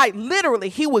 Like, literally,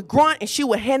 he would grunt and she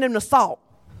would hand him the salt.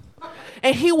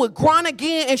 And he would grunt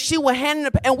again and she would hand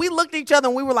him and we looked at each other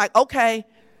and we were like, okay,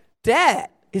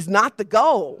 that is not the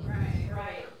goal.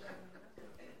 Right.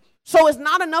 So it's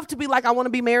not enough to be like, I want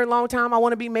to be married a long time. I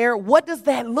want to be married. What does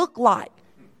that look like?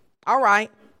 All right,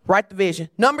 write the vision.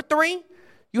 Number 3,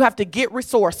 you have to get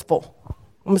resourceful.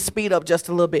 I'm going to speed up just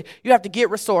a little bit. You have to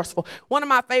get resourceful. One of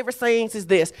my favorite sayings is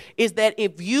this, is that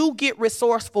if you get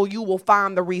resourceful, you will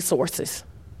find the resources.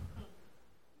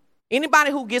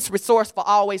 Anybody who gets resourceful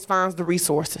always finds the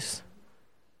resources.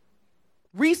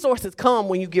 Resources come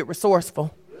when you get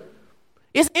resourceful.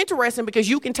 It's interesting because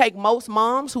you can take most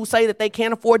moms who say that they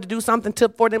can't afford to do something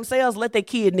for themselves, let their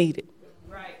kid need it.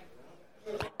 Right.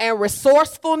 And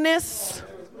resourcefulness,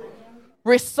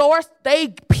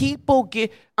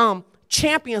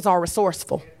 champions are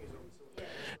resourceful.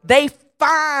 They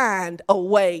find a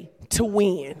way to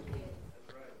win.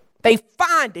 They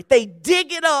find it. They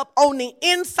dig it up on the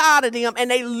inside of them, and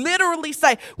they literally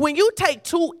say, when you take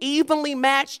 2 evenly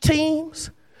matched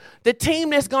teams, the team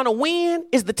that's going to win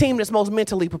is the team that's most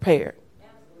mentally prepared.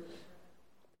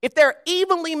 If they're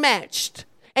evenly matched,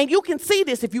 and you can see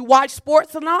this if you watch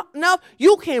sports enough,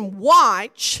 you can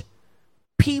watch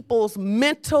people's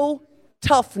mental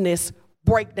toughness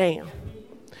break down.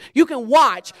 You can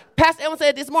watch. Pastor Evan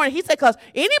said this morning, he said, because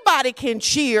anybody can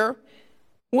cheer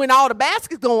when all the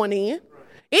baskets going in.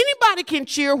 Anybody can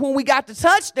cheer when we got the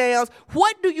touchdowns.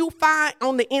 What do you find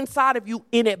on the inside of you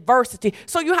in adversity?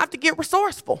 So you have to get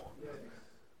resourceful.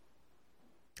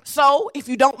 So if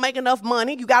you don't make enough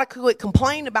money, you got to quit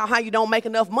complaining about how you don't make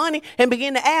enough money and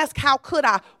begin to ask, how could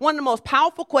I? One of the most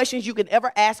powerful questions you can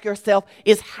ever ask yourself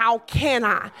is, how can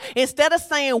I? Instead of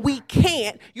saying we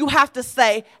can't, you have to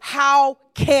say, how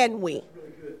can we?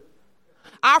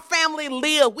 Our family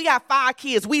we got 5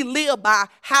 kids. We live by,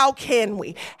 how can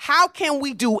we? How can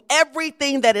we do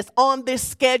everything that is on this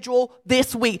schedule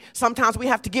this week? Sometimes we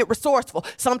have to get resourceful.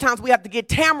 Sometimes we have to get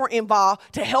Tamara involved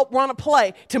to help run a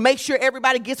play, to make sure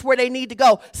everybody gets where they need to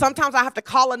go. Sometimes I have to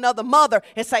call another mother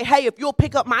and say, hey, if you'll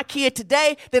pick up my kid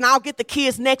today, then I'll get the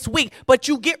kids next week. But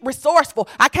you get resourceful.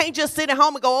 I can't just sit at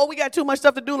home and go, oh, we got too much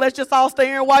stuff to do. Let's just all stay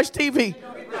here and watch TV.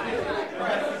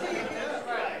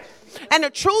 And the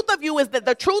truth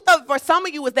for some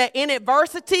of you is that in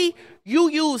adversity, you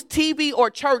use TV or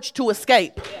church to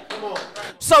escape.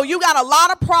 So you got a lot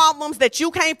of problems that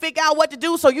you can't figure out what to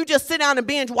do, so you just sit down and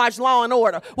binge watch Law and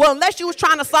Order. Well, unless you was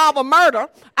trying to solve a murder,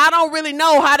 I don't really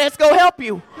know how that's going to help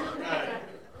you.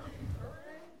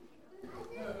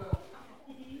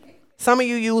 Some of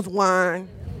you use wine.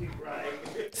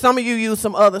 Some of you use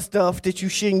some other stuff that you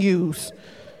shouldn't use.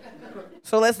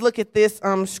 So let's look at this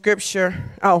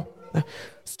scripture.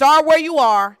 Start where you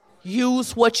are,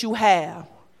 use what you have.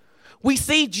 We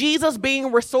see Jesus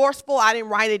being resourceful. I didn't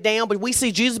write it down, but we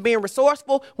see Jesus being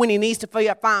resourceful when he needs to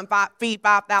feed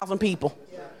 5,000 people.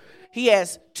 He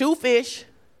has 2 fish,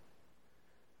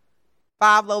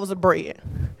 5 loaves of bread.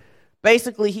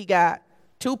 Basically, he got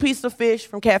 2 pieces of fish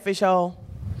from Catfish Hole,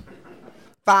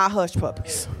 5 hush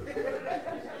puppies.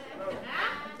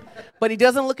 But he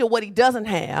doesn't look at what he doesn't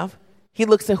have. He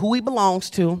looks at who he belongs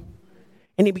to.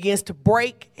 And he begins to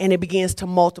break, and it begins to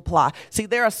multiply. See,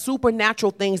 there are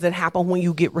supernatural things that happen when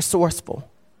you get resourceful.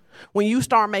 When you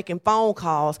start making phone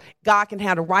calls, God can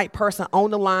have the right person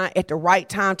on the line at the right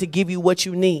time to give you what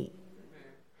you need.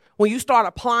 When you start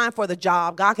applying for the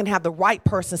job, God can have the right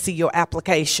person see your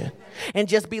application and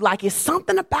just be like, it's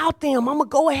something about them. I'm going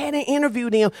to go ahead and interview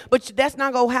them. But that's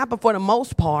not going to happen for the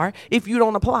most part if you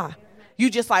don't apply. You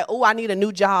just like, oh, I need a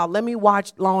new job. Let me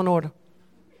watch Law and Order.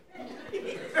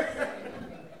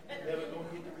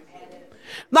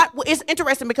 Like, it's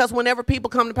interesting because whenever people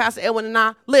come to Pastor Edwin and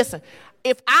I, listen,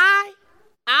 if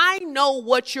I know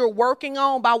what you're working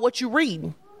on by what you're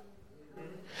reading.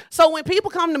 So when people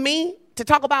come to me to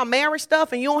talk about marriage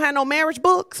stuff and you don't have no marriage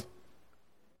books,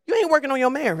 you ain't working on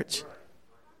your marriage.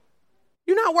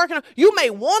 You're not working on, you may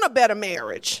want a better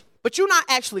marriage, but you're not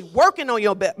actually working on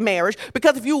your marriage,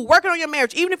 because if you're working on your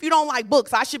marriage, even if you don't like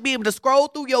books, I should be able to scroll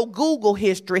through your Google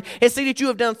history and see that you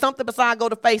have done something besides go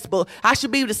to Facebook. I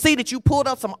should be able to see that you pulled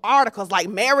up some articles like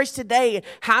Marriage Today and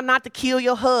How Not to Kill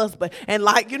Your Husband. And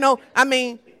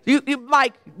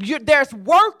there's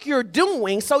work you're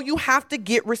doing, so you have to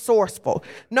get resourceful.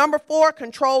 Number 4,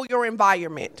 control your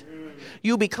environment.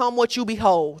 You become what you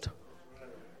behold.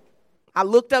 I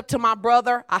looked up to my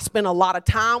brother. I spent a lot of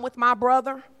time with my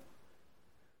brother.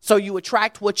 So you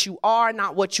attract what you are,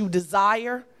 not what you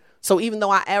desire. So even though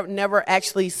I never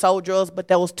actually sold drugs, but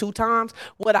that was 2 times,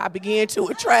 what I began to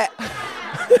attract,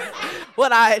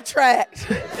 what I attract.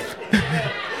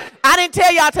 I didn't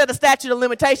tell y'all till the statute of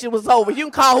limitations was over. You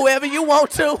can call whoever you want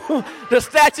to. The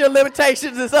statute of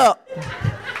limitations is up.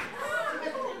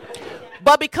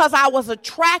 But because I was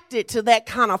attracted to that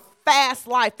kind of fast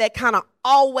life, that kind of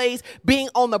always being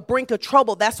on the brink of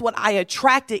trouble, that's what I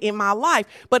attracted in my life.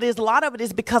 But a lot of it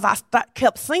is because I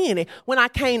kept seeing it. When I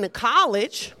came to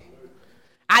college,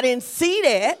 I didn't see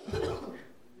that.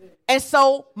 And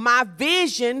so my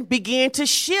vision began to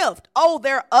shift. Oh,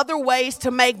 there are other ways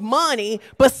to make money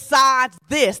besides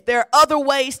this. There are other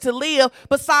ways to live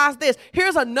besides this.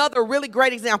 Here's another really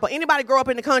great example. Anybody grow up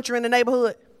in the country, in the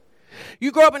neighborhood?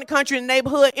 You grow up in the country, in the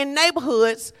neighborhood. In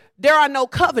neighborhoods, there are no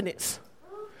covenants.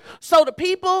 So the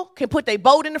people can put their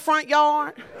boat in the front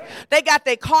yard. They got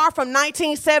their car from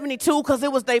 1972 because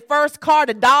it was their first car.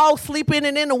 The dogs sleep in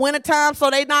it in the wintertime so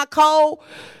they not cold.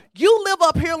 You live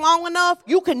up here long enough,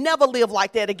 you can never live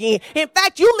like that again. In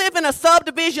fact, you live in a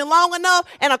subdivision long enough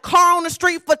and a car on the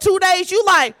street for 2 days, you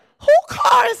like, whose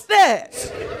car is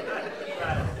that?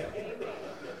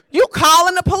 You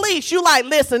calling the police. You like,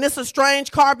 listen, this is a strange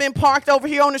car been parked over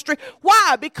here on the street.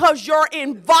 Why? Because your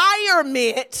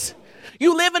environment.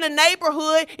 You live in a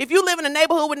neighborhood. If you live in a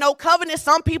neighborhood with no covenant,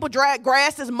 some people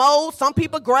grass is mowed. Some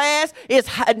people grass is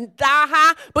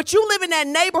high. But you live in that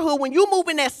neighborhood. When you move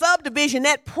in that subdivision,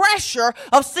 that pressure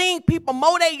of seeing people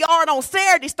mow their yard on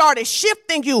Saturday started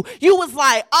shifting you. You was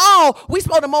like, oh, we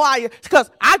supposed to mow our yard.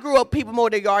 Because I grew up, people mow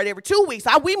their yard every 2 weeks.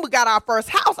 We got our first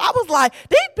house. I was like,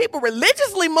 these people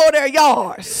religiously mow their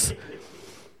yards.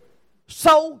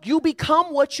 So you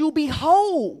become what you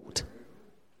behold.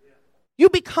 You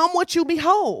become what you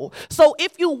behold. So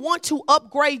if you want to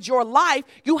upgrade your life,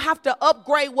 you have to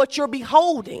upgrade what you're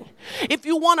beholding. If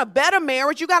you want a better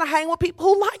marriage, you got to hang with people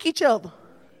who like each other.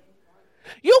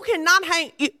 You cannot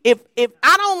hang. If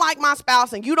I don't like my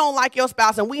spouse and you don't like your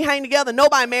spouse and we hang together,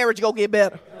 nobody's marriage going to get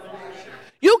better.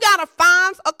 You got to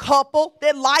find a couple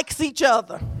that likes each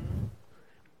other.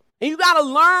 And you got to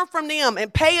learn from them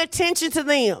and pay attention to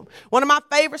them. One of my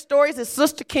favorite stories is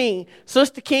Sister King.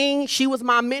 Sister King, she was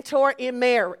my mentor in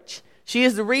marriage. She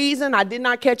is the reason I did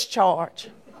not catch a charge.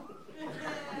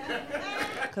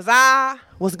 Because I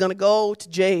was going to go to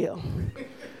jail.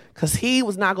 Because he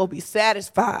was not going to be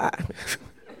satisfied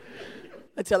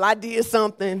until I did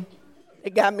something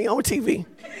that got me on TV.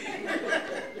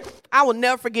 I will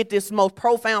never forget this most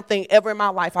profound thing ever in my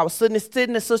life. I was sitting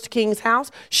at Sister King's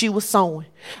house. She was sewing.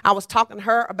 I was talking to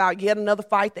her about yet another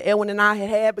fight that Edwin and I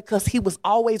had because he was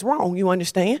always wrong, you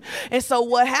understand? And so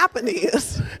what happened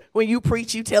is, when you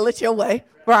preach, you tell it your way,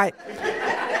 right?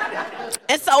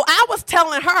 And so I was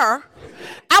telling her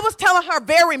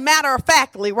very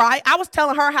matter-of-factly, right? I was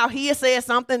telling her how he had said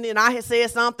something and I had said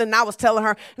something, and I was telling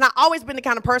her, and I've always been the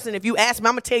kind of person, if you ask me,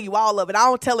 I'm going to tell you all of it. I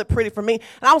don't tell it pretty for me.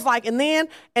 And I was like,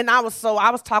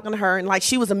 I was talking to her, and like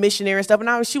she was a missionary and stuff,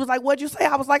 and she was like, what'd you say?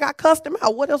 I was like, I cussed him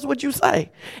out. What else would you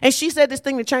say? And she said this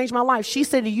thing that changed my life. She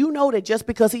said, do you know that just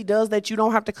because he does that, you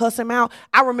don't have to cuss him out?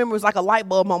 I remember it was like a light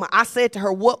bulb moment. I said to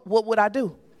her, what would I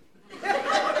do?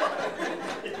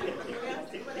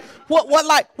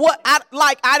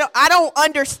 I don't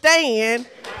understand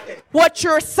what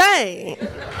you're saying.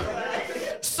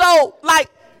 So,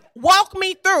 walk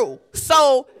me through.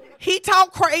 So, he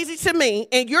talked crazy to me,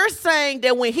 and you're saying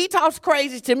that when he talks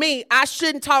crazy to me, I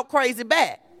shouldn't talk crazy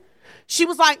back. She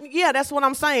was like, yeah, that's what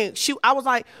I'm saying. I was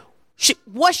like,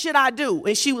 what should I do?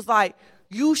 And she was like,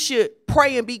 you should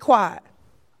pray and be quiet.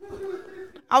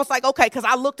 I was like, okay, because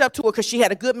I looked up to her because she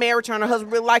had a good marriage, her and her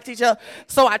husband really liked each other.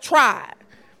 So I tried.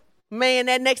 Man,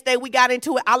 that next day we got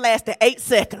into it. I lasted 8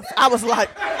 seconds. I was like,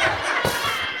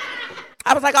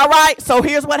 all right, so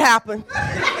here's what happened.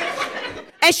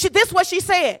 And this is what she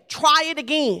said, try it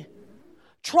again.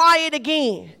 Try it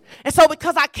again. And so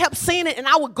because I kept seeing it and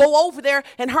I would go over there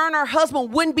and her and her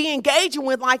husband wouldn't be engaging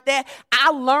with like that, I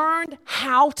learned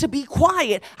how to be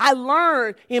quiet. I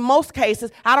learned in most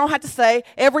cases, I don't have to say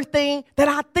everything that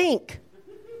I think.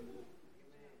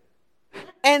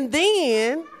 And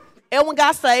then Edwin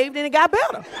got saved and it got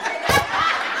better.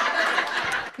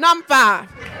 Number 5.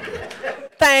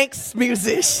 Thanks,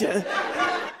 musician.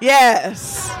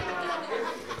 Yes.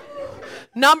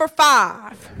 Number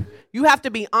 5. You have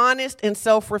to be honest and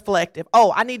self-reflective.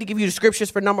 Oh, I need to give you the scriptures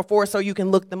for number 4 so you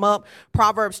can look them up.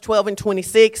 Proverbs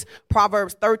 12:26,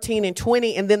 Proverbs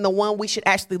 13:20, and then the one we should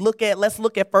actually look at. Let's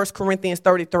look at 1 Corinthians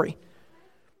 33.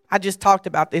 I just talked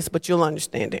about this, but you'll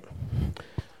understand it.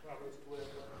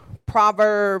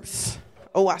 Proverbs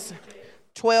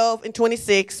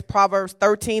 12:26, Proverbs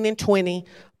 13:20,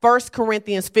 1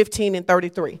 Corinthians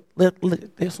 15:33. Look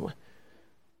at this one.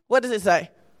 What does it say?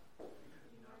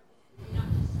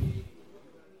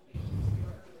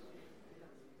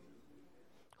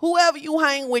 Whoever you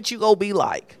hang with, you go be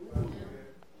like.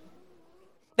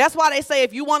 That's why they say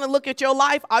if you want to look at your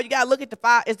life, all you got to look at the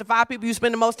 5 people you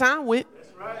spend the most time with.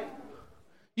 That's right.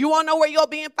 You want to know where you're going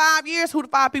to be in 5 years? Who the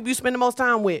 5 people you spend the most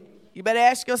time with? You better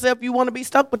ask yourself if you want to be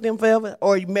stuck with them forever,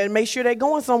 or you better make sure they're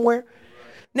going somewhere.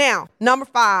 Now, number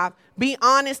 5, be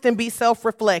honest and be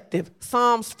self-reflective.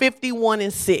 Psalms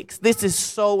 51:6. This is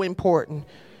so important.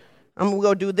 I'm going to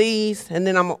go do these, and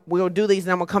then we'll do these,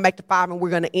 and I'm going to come back to 5, and we're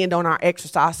going to end on our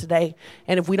exercise today.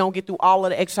 And if we don't get through all of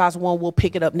the exercise 1, we'll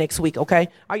pick it up next week, okay?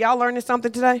 Are y'all learning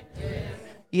something today?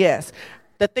 Yes.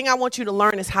 The thing I want you to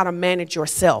learn is how to manage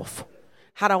yourself,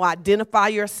 how to identify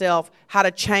yourself, how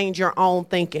to change your own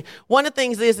thinking. One of the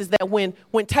things is that when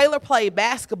Taylor played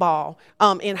basketball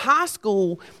in high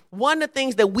school, one of the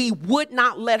things that we would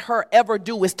not let her ever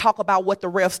do is talk about what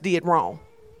the refs did wrong.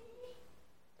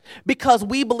 Because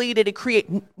we believe that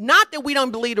not that we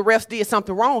don't believe the refs did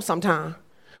something wrong sometime.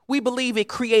 We believe it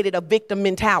created a victim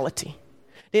mentality.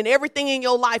 Then everything in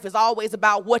your life is always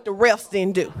about what the refs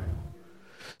didn't do.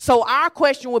 So our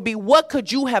question would be, what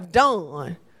could you have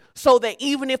done so that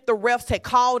even if the refs had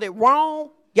called it wrong,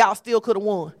 y'all still could have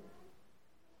won?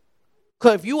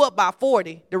 Because if you up by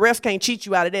 40, the refs can't cheat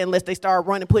you out of that unless they start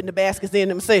running, putting the baskets in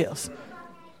themselves.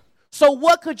 So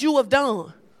what could you have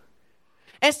done?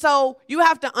 And so you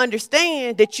have to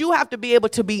understand that you have to be able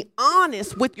to be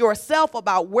honest with yourself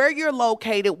about where you're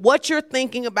located, what you're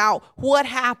thinking about, what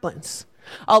happens.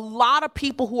 A lot of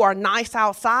people who are nice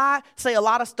outside say a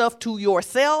lot of stuff to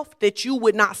yourself that you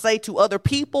would not say to other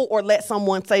people or let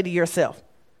someone say to yourself.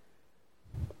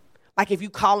 Like if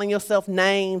you calling yourself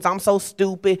names, I'm so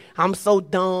stupid, I'm so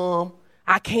dumb,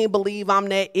 I can't believe I'm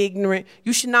that ignorant.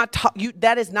 You should not talk.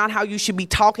 That is not how you should be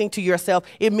talking to yourself.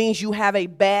 It means you have a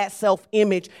bad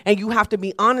self-image, and you have to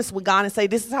be honest with God and say,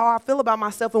 this is how I feel about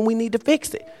myself, and we need to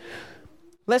fix it.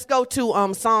 Let's go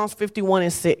to Psalms 51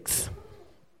 and 6.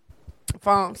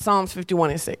 Psalms 51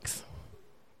 and 6.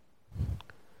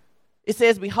 It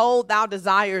says, behold, thou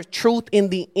desires truth in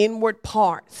the inward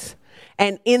parts,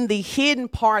 and in the hidden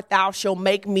part thou shalt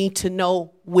make me to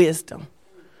know wisdom.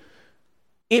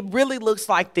 It really looks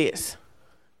like this.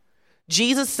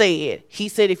 Jesus said, he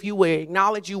said, if you would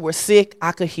acknowledge you were sick,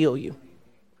 I could heal you.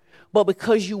 But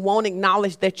because you won't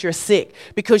acknowledge that you're sick,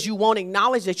 because you won't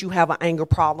acknowledge that you have an anger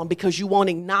problem, because you won't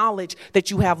acknowledge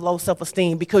that you have low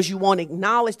self-esteem, because you won't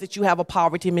acknowledge that you have a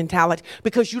poverty mentality,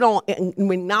 because you don't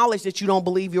acknowledge that you don't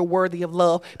believe you're worthy of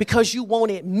love, because you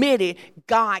won't admit it,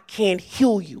 God can't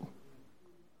heal you.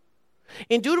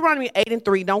 In Deuteronomy 8 and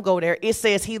 3, don't go there, it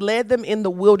says he led them in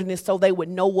the wilderness so they would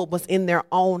know what was in their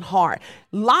own heart.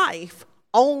 Life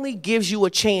only gives you a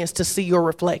chance to see your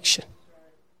reflection.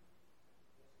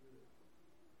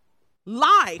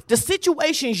 Life, the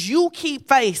situations you keep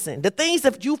facing, the things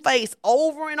that you face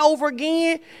over and over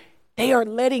again, they are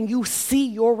letting you see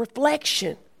your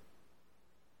reflection.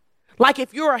 Like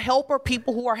if you're a helper,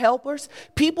 people who are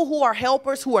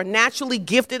helpers who are naturally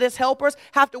gifted as helpers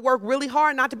have to work really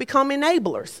hard not to become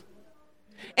enablers.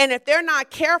 And if they're not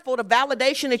careful, the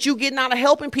validation that you getting out of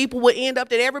helping people will end up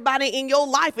that everybody in your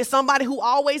life is somebody who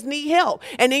always need help.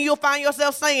 And then you'll find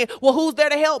yourself saying, well, who's there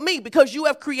to help me? Because you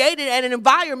have created an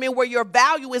environment where your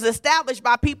value is established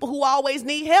by people who always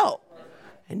need help.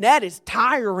 And that is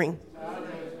tiring.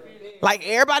 Like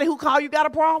everybody who call you got a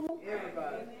problem.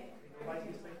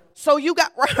 So you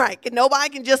got right. Nobody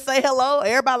can just say hello.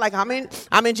 Everybody like, I'm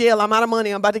in jail. I'm out of money.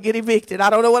 I'm about to get evicted.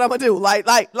 I don't know what I'm gonna do. Like,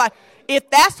 if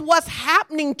that's what's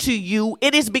happening to you,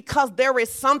 it is because there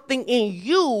is something in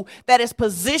you that has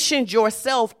positioned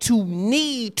yourself to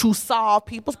need to solve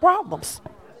people's problems.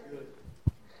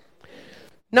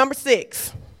 Number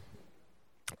 6,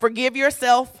 forgive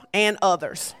yourself and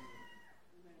others.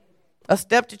 A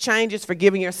step to change is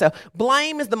forgiving yourself.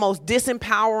 Blame is the most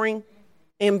disempowering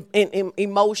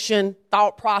emotion,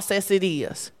 thought process it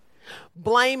is.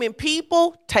 Blaming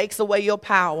people takes away your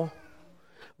power.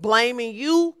 Blaming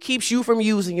you keeps you from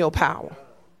using your power.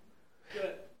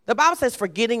 The Bible says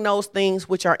forgetting those things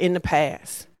which are in the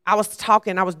past. I was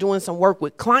doing some work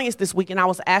with clients this week, and I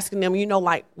was asking them,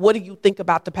 what do you think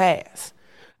about the past?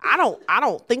 I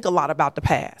don't think a lot about the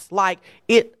past.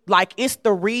 It's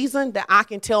the reason that I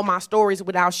can tell my stories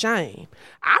without shame.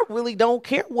 I really don't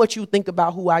care what you think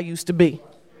about who I used to be.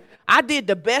 I did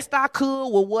the best I could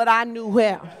with what I knew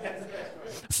how.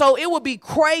 So it would be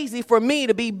crazy for me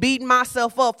to be beating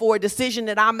myself up for a decision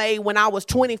that I made when I was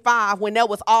 25, when that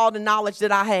was all the knowledge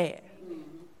that I had.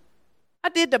 I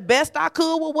did the best I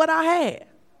could with what I had.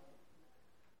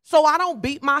 So I don't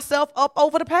beat myself up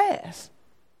over the past.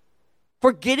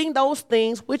 Forgetting those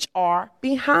things which are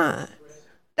behind.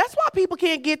 That's why people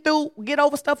can't get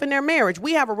over stuff in their marriage.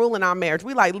 We have a rule in our marriage.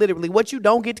 We literally what you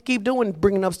don't get to keep doing,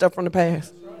 bringing up stuff from the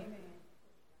past.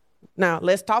 Now,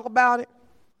 let's talk about it.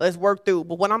 Let's work through.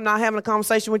 But what I'm not having a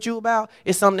conversation with you about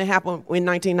is something that happened in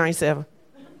 1997.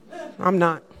 I'm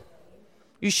not.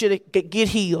 You should get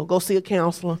healed. Go see a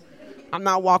counselor. I'm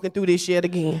not walking through this yet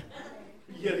again.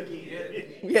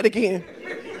 Yet again.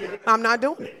 I'm not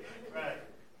doing it.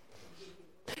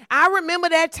 I remember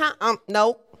that time.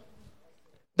 No.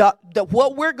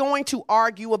 What we're going to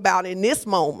argue about in this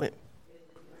moment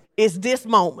is this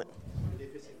moment.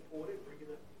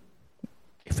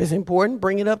 If it's important,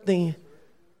 bring it up then.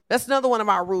 That's another one of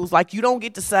our rules. You don't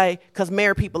get to say, because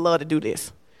married people love to do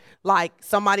this.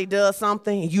 Somebody does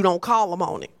something and you don't call them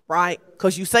on it, right?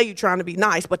 Because you say you're trying to be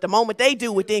nice, but the moment they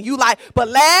do it, then you but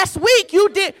last week you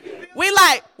did. We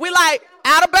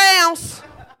out of bounds.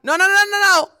 No.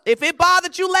 If it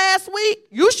bothered you last week,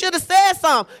 you should have said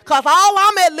something. Because all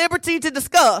I'm at liberty to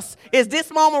discuss is this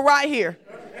moment right here.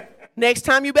 Next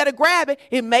time you better grab it.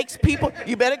 It makes people,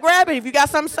 you better grab it. If you got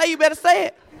something to say, you better say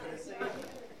it.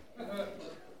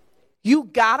 You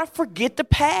got to forget the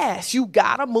past. You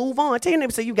got to move on. Tell your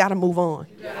neighbor, say you got to move on.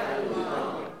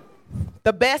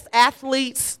 The best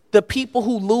athletes, the people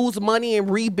who lose money and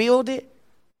rebuild it,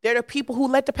 they're the people who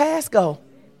let the past go.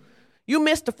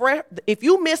 If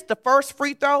you miss the first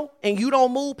free throw and you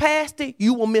don't move past it,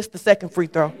 you will miss the second free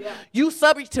throw. Yeah. You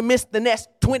subject to miss the next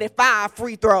 25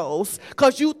 free throws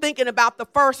because you thinking about the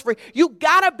first free. You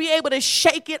got to be able to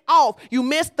shake it off. You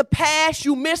missed the pass.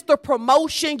 You missed the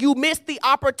promotion. You missed the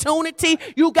opportunity.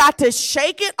 You got to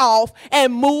shake it off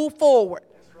and move forward.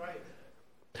 That's right.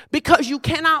 because you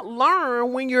cannot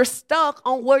learn when you're stuck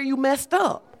on where you messed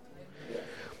up.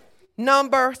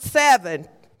 Number 7,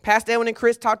 Pastor Edwin and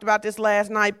Chris talked about this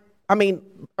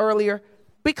earlier.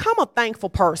 Become a thankful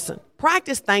person.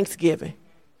 Practice Thanksgiving.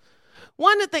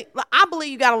 One of the things, I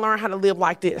believe you got to learn how to live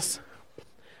like this.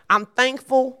 I'm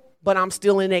thankful, but I'm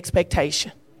still in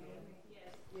expectation.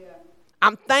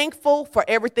 I'm thankful for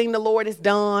everything the Lord has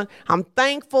done. I'm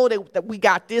thankful that we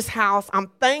got this house.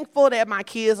 I'm thankful that my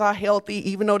kids are healthy,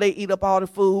 even though they eat up all the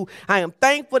food. I am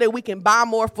thankful that we can buy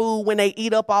more food when they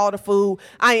eat up all the food.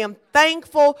 I am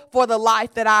thankful for the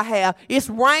life that I have. It's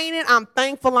raining. I'm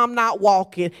thankful I'm not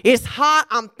walking. It's hot.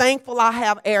 I'm thankful I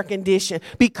have air conditioning.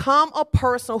 Become a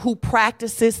person who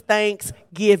practices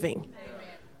Thanksgiving.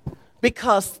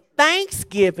 Because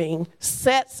Thanksgiving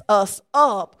sets us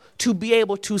up to be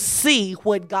able to see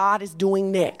what God is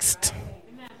doing next.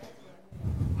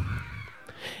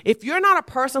 If you're not a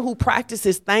person who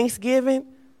practices Thanksgiving,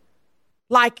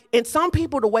 and some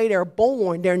people, the way they're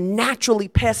born, they're naturally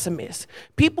pessimists.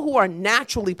 People who are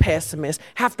naturally pessimists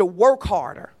have to work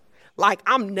harder.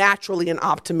 I'm naturally an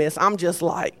optimist. I'm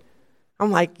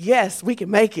like, yes, we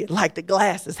can make it. Like the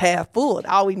glass is half full.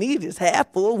 All we need is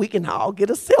half full. We can all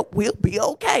get a sip. We'll be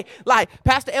okay.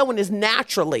 Pastor Edwin is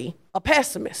naturally a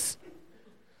pessimist.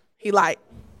 He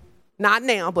not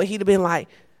now, but he'd have been like,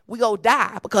 we go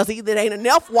die because either there ain't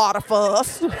enough water for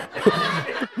us.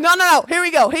 No. Here we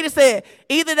go. He just said,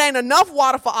 either there ain't enough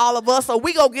water for all of us or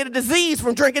we go get a disease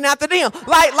from drinking after them.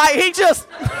 He just...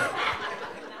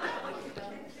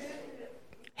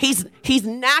 He's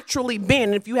naturally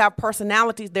been, if you have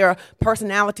personalities, there are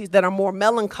personalities that are more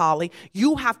melancholy.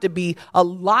 You have to be a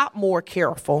lot more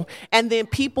careful. And then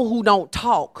people who don't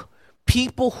talk,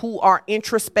 people who are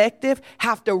introspective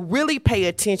have to really pay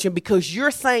attention because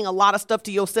you're saying a lot of stuff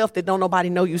to yourself that don't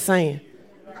nobody know you're saying.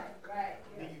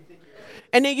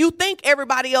 And then you think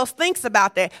everybody else thinks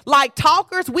about that.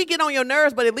 Talkers, we get on your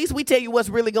nerves, but at least we tell you what's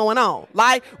really going on.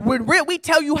 We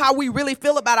tell you how we really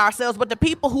feel about ourselves. But the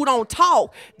people who don't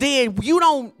talk, then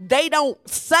they don't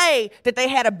say that they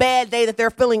had a bad day, that they're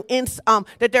feeling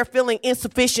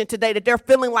insufficient today, that they're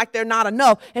feeling like they're not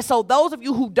enough. And so those of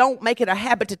you who don't make it a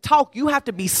habit to talk, you have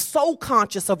to be so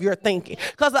conscious of your thinking.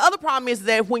 Because the other problem is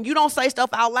that when you don't say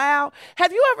stuff out loud,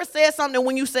 have you ever said something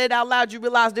when you said it out loud, you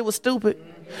realized it was stupid?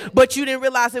 But you didn't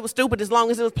realize it was stupid as long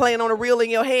as it was playing on a reel in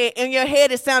your head. In your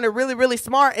head, it sounded really, really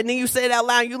smart. And then you say it out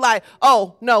loud and you're like,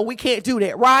 oh, no, we can't do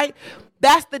that, right?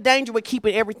 That's the danger with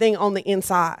keeping everything on the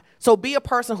inside. So be a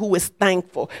person who is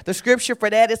thankful. The scripture for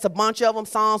that, it's a bunch of them.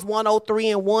 Psalms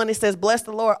 103:1. It says, bless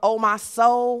the Lord, oh my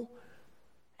soul,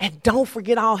 and don't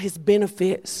forget all his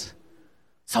benefits.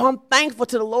 So I'm thankful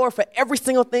to the Lord for every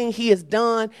single thing he has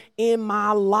done in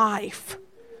my life.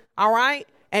 All right?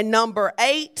 And number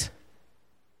 8,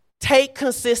 take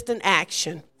consistent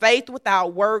action. Faith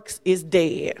without works is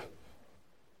dead.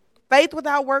 Faith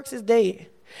without works is dead.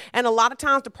 And a lot of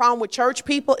times the problem with church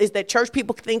people is that church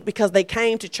people think because they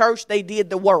came to church, they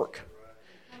did the work.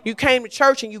 You came to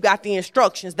church and you got the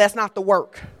instructions. That's not the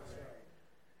work.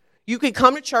 You can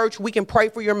come to church. We can pray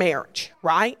for your marriage,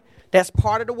 right? That's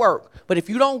part of the work. But if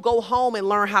you don't go home and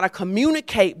learn how to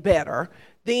communicate better,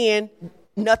 then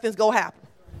nothing's going to happen.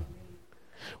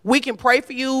 We can pray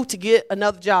for you to get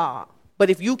another job. But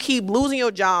if you keep losing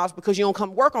your jobs because you don't come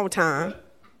to work on time,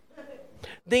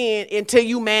 then until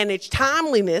you manage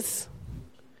timeliness,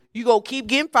 you go keep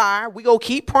getting fired. We go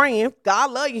keep praying.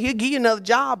 God love you. He'll give you another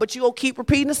job, but you go keep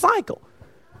repeating the cycle.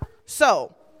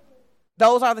 So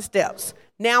those are the steps.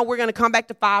 Now we're going to come back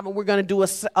to 5 and we're going to do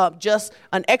just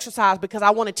an exercise because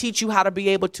I want to teach you how to be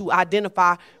able to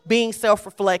identify being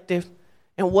self-reflective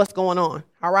and what's going on.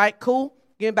 All right, cool?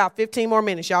 Give me about 15 more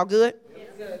minutes. Y'all good? Yes.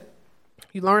 Good.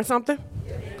 You learned something?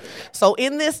 Yes. So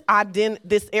in this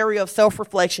area of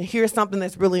self-reflection, here's something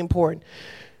that's really important.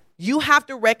 You have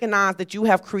to recognize that you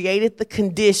have created the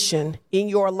condition in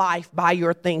your life by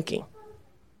your thinking.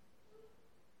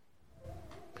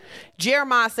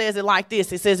 Jeremiah says it like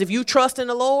this. It says, if you trust in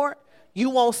the Lord, you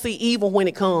won't see evil when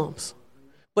it comes.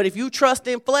 But if you trust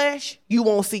in flesh, you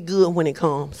won't see good when it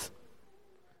comes.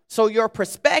 So your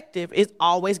perspective is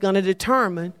always going to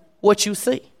determine what you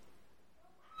see.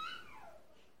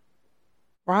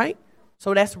 Right?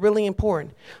 So that's really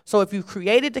important. So if you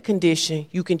created the condition,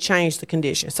 you can change the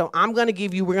condition. So we're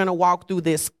going to walk through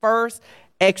this first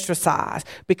exercise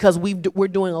because we're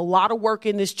doing a lot of work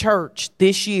in this church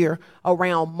this year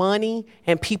around money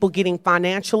and people getting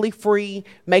financially free,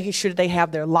 making sure that they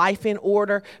have their life in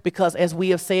order. Because as we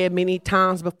have said many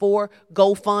times before,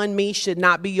 GoFundMe should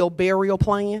not be your burial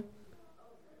plan.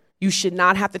 You should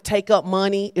not have to take up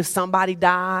money if somebody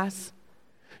dies.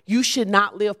 You should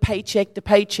not live paycheck to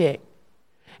paycheck.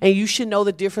 and you should know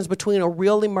the difference between a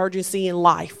real emergency and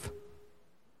life.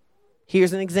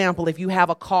 Here's an example. If you have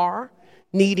a car,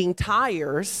 needing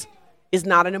tires is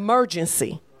not an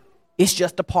emergency. It's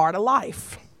just a part of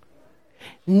life.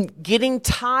 Getting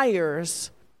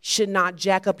tires should not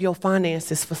jack up your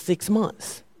finances for 6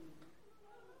 months.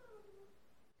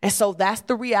 And so that's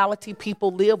the reality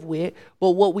people live with.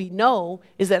 But what we know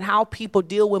is that how people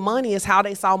deal with money is how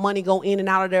they saw money go in and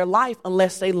out of their life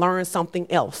unless they learn something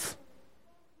else.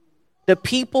 The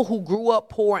people who grew up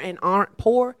poor and aren't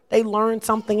poor, they learned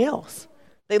something else.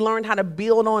 They learned how to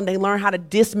build on, they learned how to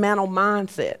dismantle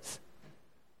mindsets.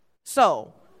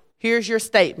 So here's your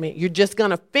statement. You're just going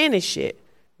to finish it.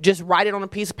 Just write it on a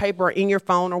piece of paper or in your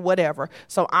phone or whatever.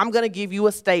 So I'm going to give you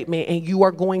a statement and you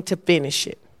are going to finish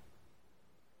it.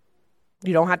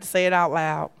 You don't have to say it out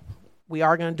loud. We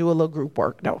are going to do a little group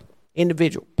work. No,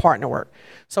 individual partner work.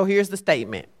 So here's the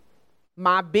statement.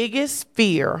 My biggest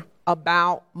fear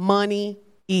about money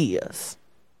is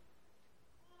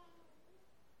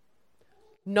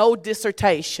no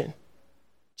dissertation,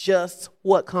 just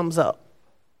what comes up.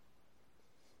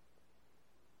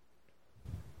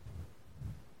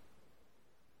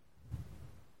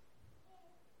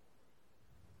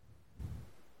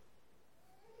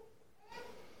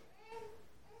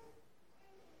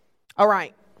 All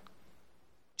right.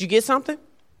 Did you get something?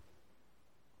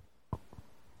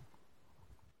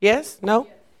 Yes? No?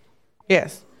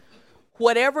 Yes.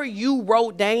 Whatever you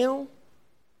wrote down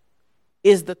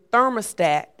is the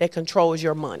thermostat that controls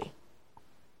your money.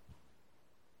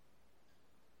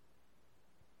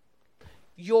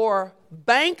 Your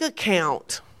bank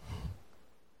account,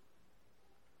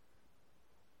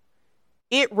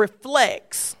 it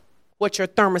reflects what your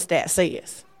thermostat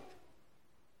says.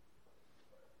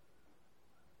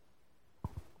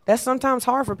 That's sometimes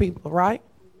hard for people, right?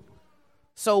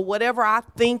 So whatever I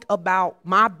think about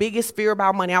my biggest fear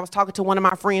about money, I was talking to one of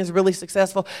my friends, really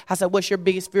successful. I said, what's your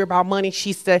biggest fear about money?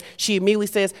 She immediately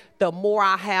says, the more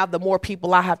I have, the more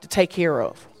people I have to take care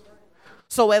of.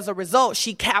 So as a result,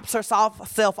 she caps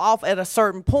herself off at a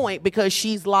certain point because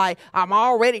she's like, I'm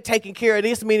already taking care of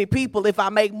this many people. If I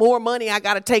make more money, I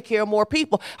got to take care of more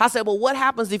people. I said, well, what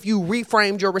happens if you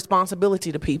reframed your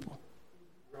responsibility to people?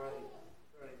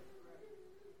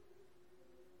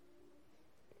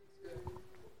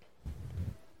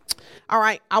 All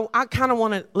right, I kind of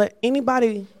want to let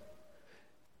anybody,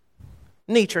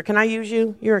 Nitra, can I use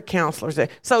you? You're a counselor.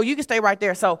 So you can stay right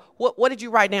there. So what did you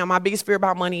write down? My biggest fear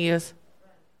about money is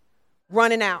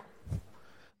running out.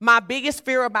 My biggest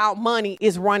fear about money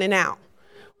is running out.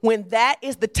 When that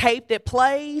is the tape that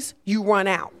plays, you run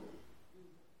out.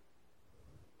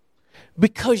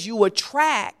 Because you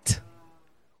attract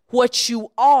what you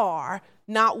are,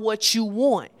 not what you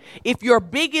want. If your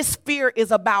biggest fear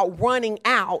is about running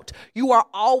out, you are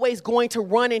always going to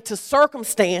run into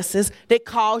circumstances that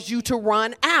cause you to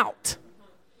run out.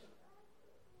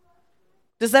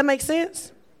 Does that make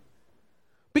sense?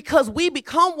 Because we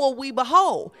become what we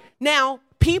behold. Now,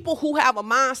 people who have a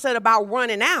mindset about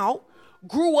running out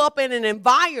grew up in an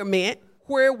environment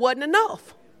where it wasn't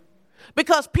enough.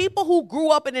 Because people who grew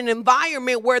up in an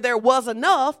environment where there was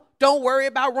enough don't worry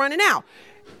about running out.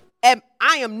 And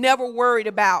I am never worried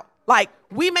about, like,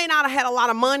 we may not have had a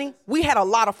lot of money. We had a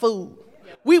lot of food.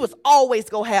 We was always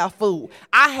going to have food.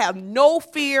 I have no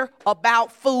fear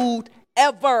about food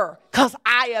ever because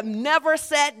I have never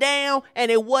sat down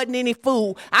and it wasn't any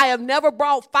food. I have never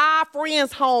brought 5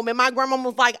 friends home and my grandma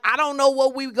was like, I don't know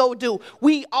what we go do.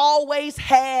 We always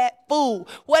had food.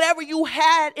 Whatever you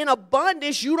had in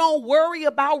abundance, you don't worry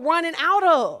about running out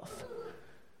of.